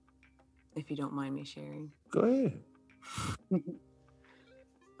 if you don't mind me sharing. Go ahead.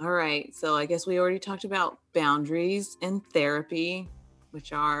 All right. So I guess we already talked about boundaries and therapy,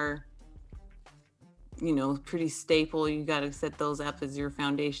 which are, pretty staple. You got to set those up as your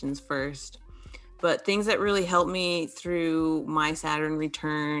foundations first. But things that really helped me through my Saturn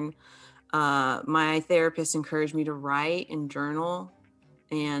return, my therapist encouraged me to write and journal.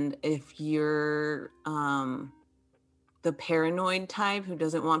 And if you're the paranoid type who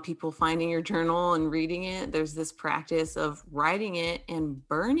doesn't want people finding your journal and reading it, there's this practice of writing it and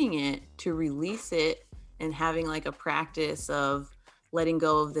burning it to release it and having like a practice of letting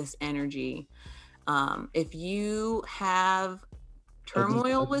go of this energy. If you have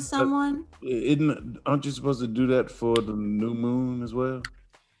turmoil with someone, aren't you supposed to do that for the new moon as well?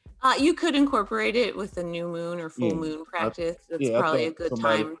 You could incorporate it with the new moon or full moon practice. It's probably a good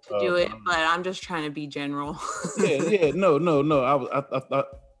time to do it, but I'm just trying to be general. No.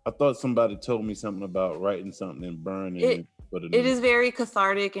 I thought somebody told me something about writing something and burning it. It is very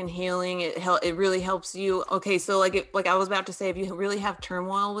cathartic and healing. It really helps you. Okay, so like I was about to say, if you really have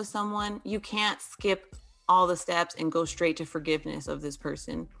turmoil with someone, you can't skip all the steps and go straight to forgiveness of this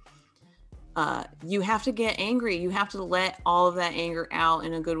person. You have to get angry. You have to let all of that anger out,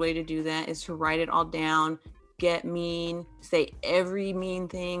 and a good way to do that is to write it all down. Get mean, say every mean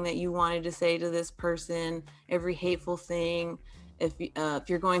thing that you wanted to say to this person, every hateful thing. If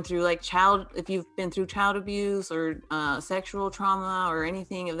you're going through if you've been through child abuse or sexual trauma or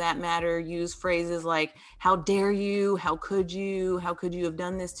anything of that matter, use phrases like, how dare you? How could you? How could you have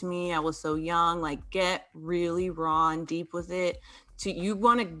done this to me? I was so young. Like, get really raw and deep with it. You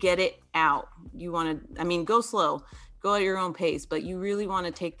want to get it out. You want to, go slow, go at your own pace, but you really want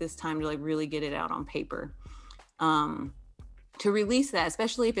to take this time to really get it out on paper. To release that,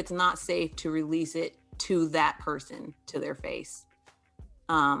 especially if it's not safe to release it to that person, to their face.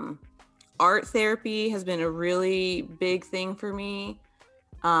 Art therapy has been a really big thing for me.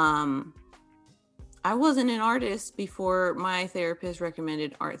 I wasn't an artist before my therapist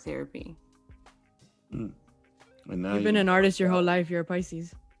recommended art therapy. And now You've been an artist your whole life. You're a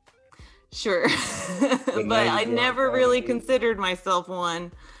Pisces. Sure. But I never really considered myself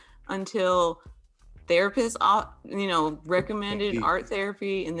one until therapists, recommended art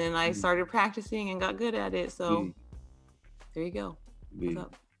therapy, and then I started practicing and got good at it. So there you go. What's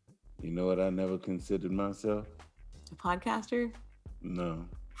up? You know what I never considered myself? A podcaster? No.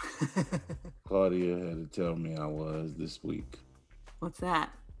 Claudia had to tell me I was this week. What's that?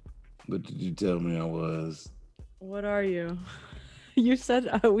 What did you tell me I was? What are you? You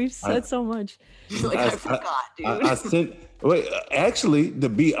said we've said so much. I forgot, dude. Actually, to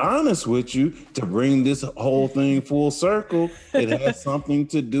be honest with you, to bring this whole thing full circle, it has something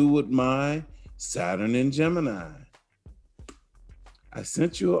to do with my Saturn and Gemini. I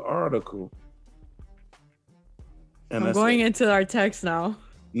sent you an article. And I'm going into our text now.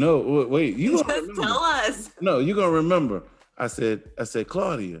 No, wait. You just tell us. No, you're gonna remember. I said,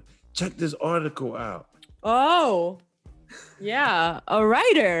 Claudia, check this article out. Oh. Yeah, a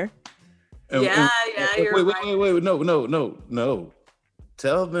writer. You're right. Wait, no.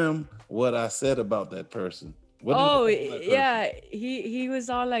 Tell them what I said about that person. He was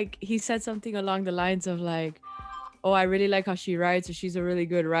all like, he said something along the lines of like, oh, I really like how she writes, or she's a really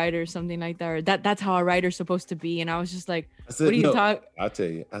good writer, something like that, or that's how a writer's supposed to be. And I was just like, what are you talking? I'll tell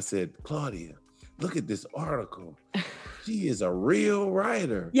you. I said, Claudia, look at this article. She is a real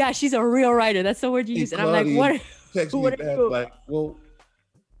writer. Yeah, she's a real writer. That's the word you use. And I'm like, what? Text me back like, well,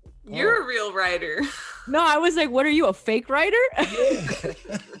 you're a real writer. No, I was like, what are you, a fake writer?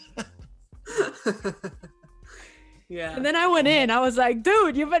 Yeah. And then I went in. I was like,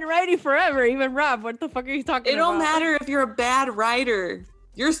 dude, you've been writing forever. Even Rob, what the fuck are you talking about? It don't matter if you're a bad writer.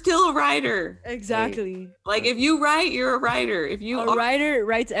 You're still a writer. Exactly. Like if you write, you're a writer. If you a writer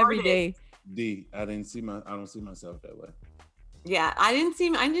writes every day. I don't see myself that way. Yeah, I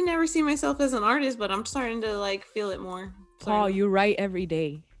didn't ever see myself as an artist, but I'm starting to feel it more. Paul, you write every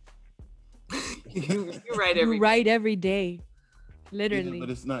day. you write every You write every day. Literally. Yeah, but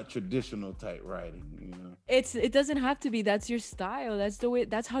it's not traditional type writing, It doesn't have to be. That's your style. That's the way.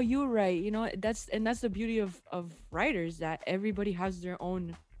 That's how you write. That's the beauty of writers, that everybody has their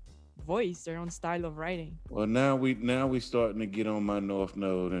own voice, their own style of writing. Well, now we starting to get on my North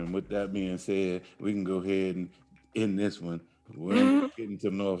Node, and with that being said, we can go ahead and end this one. We're getting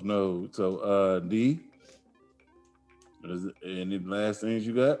to North Node. So, D, any last things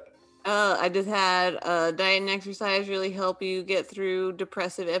you got? I just had diet and exercise really help you get through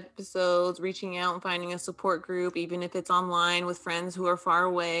depressive episodes, reaching out and finding a support group, even if it's online with friends who are far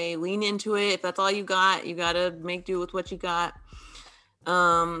away. Lean into it. If that's all you got to make do with what you got.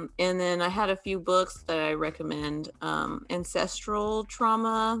 And then I had a few books that I recommend. Ancestral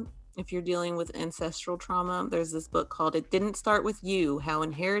Trauma. If you're dealing with ancestral trauma, there's this book called It Didn't Start With You, How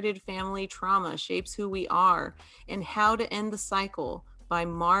Inherited Family Trauma Shapes Who We Are and How to End the Cycle by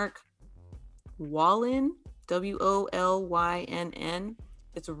Mark Wolynn, Wolynn.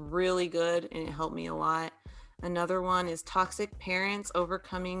 It's really good and it helped me a lot. Another one is Toxic Parents,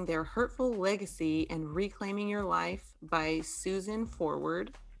 Overcoming Their Hurtful Legacy and Reclaiming Your Life by Susan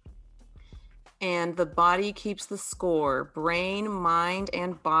Forward. And The Body Keeps the Score, Brain, Mind,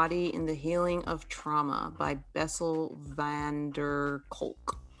 and Body in the Healing of Trauma by Bessel van der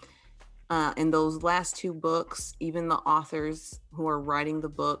Kolk. In those last two books, even the authors who are writing the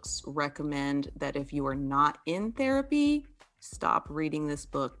books recommend that if you are not in therapy, stop reading this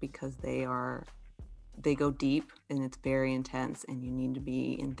book because they go deep and it's very intense and you need to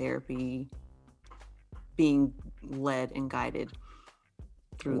be in therapy being led and guided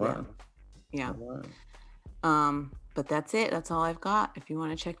through them. Yeah. But that's it. That's all I've got. If you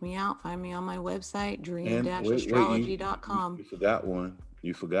want to check me out, find me on my website, And dream-astrology.com. you forgot one.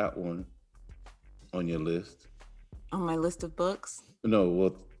 You forgot one on your list. On my list of books. No,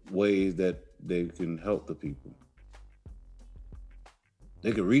 what ways that they can help the people?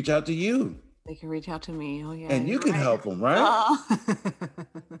 They can reach out to you. They can reach out to me. Oh, yeah. And you can help them, right? Oh.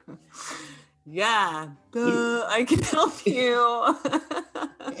 Yeah. I can help you.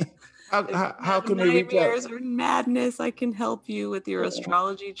 How can they reach out? Nightmares or madness, I can help you with your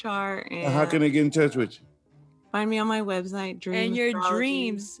astrology chart. And How can they get in touch with you? find me on my website, Dream And your Astrology.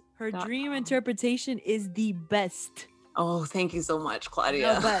 dreams, her dream interpretation is the best. Oh, thank you so much,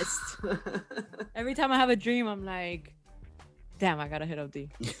 Claudia. The best. Every time I have a dream, I'm like, damn, I gotta hit up D.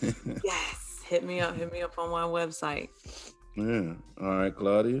 Yes. Hit me up on my website. Yeah. All right,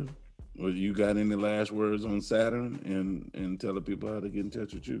 Claudia. Well, you got any last words on Saturn and tell the people how to get in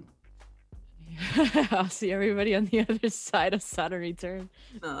touch with you? I'll see everybody on the other side of Saturn return.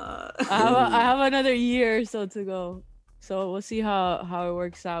 Uh, I have another year or so to go, so we'll see how it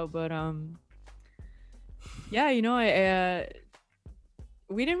works out. But yeah, you know,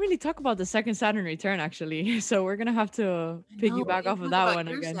 we didn't really talk about the second Saturn return actually, so we're gonna have to piggyback off of that one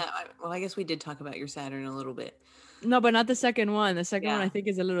again. Well, I guess we did talk about your Saturn a little bit. No, but not the second one. The second one Yeah. I think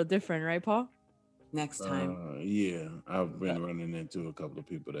is a little different, right, Paul? Next time. Yeah, I've been running into a couple of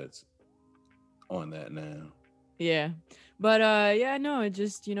people that's on that now. Yeah, but yeah, no, it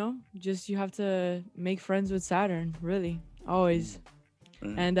just, you know, you have to make friends with Saturn, really, always.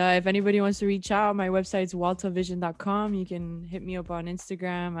 Yeah. And if anybody wants to reach out, my website's waltavision.com. You can hit me up on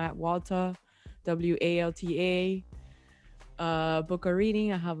Instagram at Walta, WALTA. Book a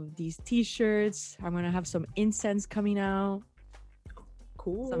reading. I have these t-shirts. I'm gonna have some incense coming out.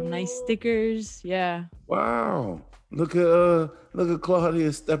 Cool. Some nice stickers. Yeah. Wow. Look at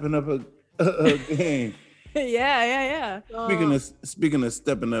Claudia stepping up a game. yeah. Speaking of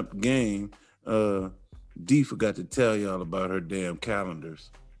stepping up game, Dee forgot to tell y'all about her damn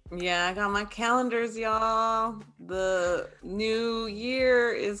calendars. Yeah, I got my calendars, y'all. The new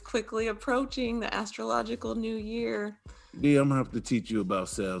year is quickly approaching, the astrological new year. Dee, I'm gonna have to teach you about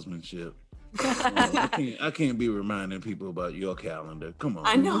salesmanship. I can't be reminding people about your calendar. Come on.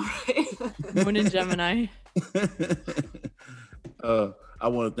 I know, right? Moon in Gemini. I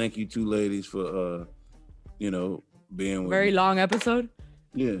want to thank you two ladies for being with Very me. long episode.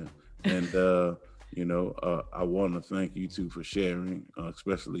 Yeah. And I want to thank you two for sharing,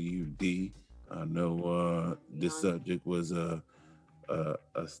 especially you, Dee. I know this subject was a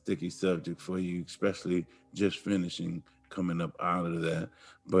sticky subject for you, especially just finishing coming up out of that.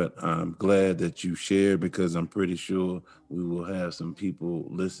 But I'm glad that you shared, because I'm pretty sure we will have some people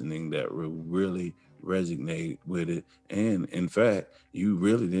listening that will really resonate with it. And in fact, you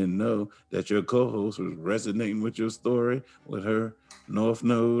really didn't know that your co-host was resonating with your story with her North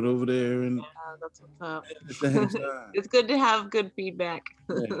Node over there. And That's what's up. at the same time. It's good to have good feedback.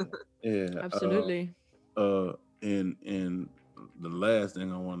 Yeah. Absolutely. And the last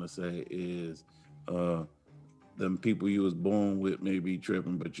thing I want to say is, them people you was born with may be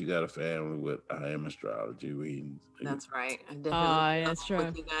tripping, but you got a family with I Am Astrology readings. That's right. I definitely that's with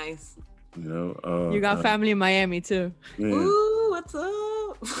true. you guys. You know, You got family in Miami too. Yeah. Ooh, what's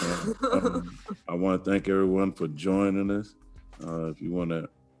up? I want to thank everyone for joining us. If you want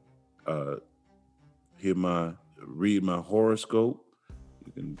to read my horoscope,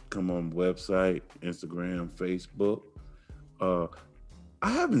 you can come on the website, Instagram, Facebook. I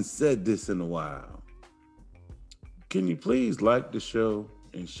haven't said this in a while. Can you please like the show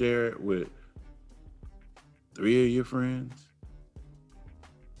and share it with 3 of your friends?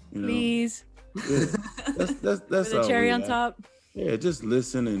 You know? Please. Yeah, that's With a all cherry we on ask. top. Yeah, just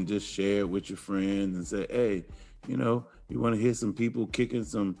listen and just share it with your friends and say, hey, you want to hear some people kicking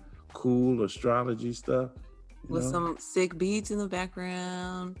some cool astrology stuff? With some sick beats in the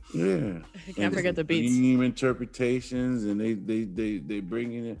background. Yeah. I can't forget the beats. Dream interpretations, and they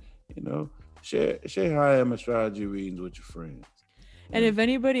bring in, share how I Am Astrology readings with your friends. And if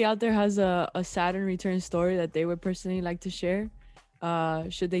anybody out there has a Saturn return story that they would personally like to share,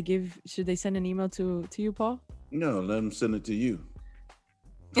 should they send an email to you, Paul? No, let them send it to you.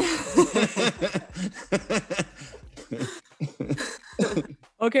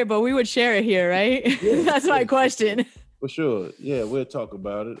 Okay, but we would share it here, right? Yeah. That's my question. For sure. Yeah, we'll talk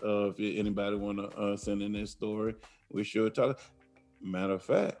about it. If anybody want to send in their story, we sure talk. Matter of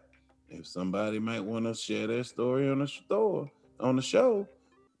fact, if somebody might want to share their story on the show,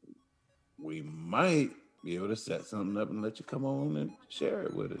 we might be able to set something up and let you come on and share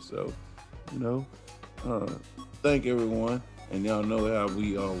it with us. So, thank everyone. And y'all know how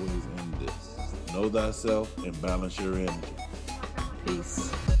we always end this. Know thyself and balance your energy.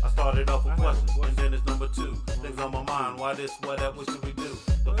 Peace. I started off with questions, and then it's number 2. Things on my mind, why this, why that, what should we do?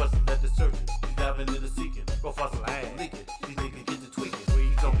 The questions that the searching, you diving into seeking. Go fossil ass, leak it. These niggas get to tweaking.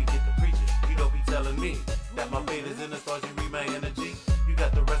 You don't be get to preaching. You don't be telling me that my fate is in the stars, you read my energy. You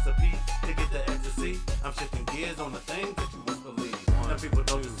got the recipe to get the ecstasy. I'm shifting gears on the things that you must believe. And people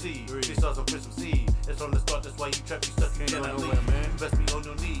don't deceive. They saw some fish, some seed. It's from the start, that's why you trap, you stuck, you cannot leave. You best be on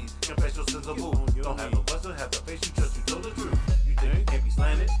your knees, confess your sins of move. Don't have no question, have the face, you trust, you know the truth. You think it can't be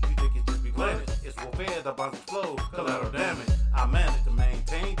slanted, you think it just be planted. It's warfare, the bombs explode, collateral damage. I manage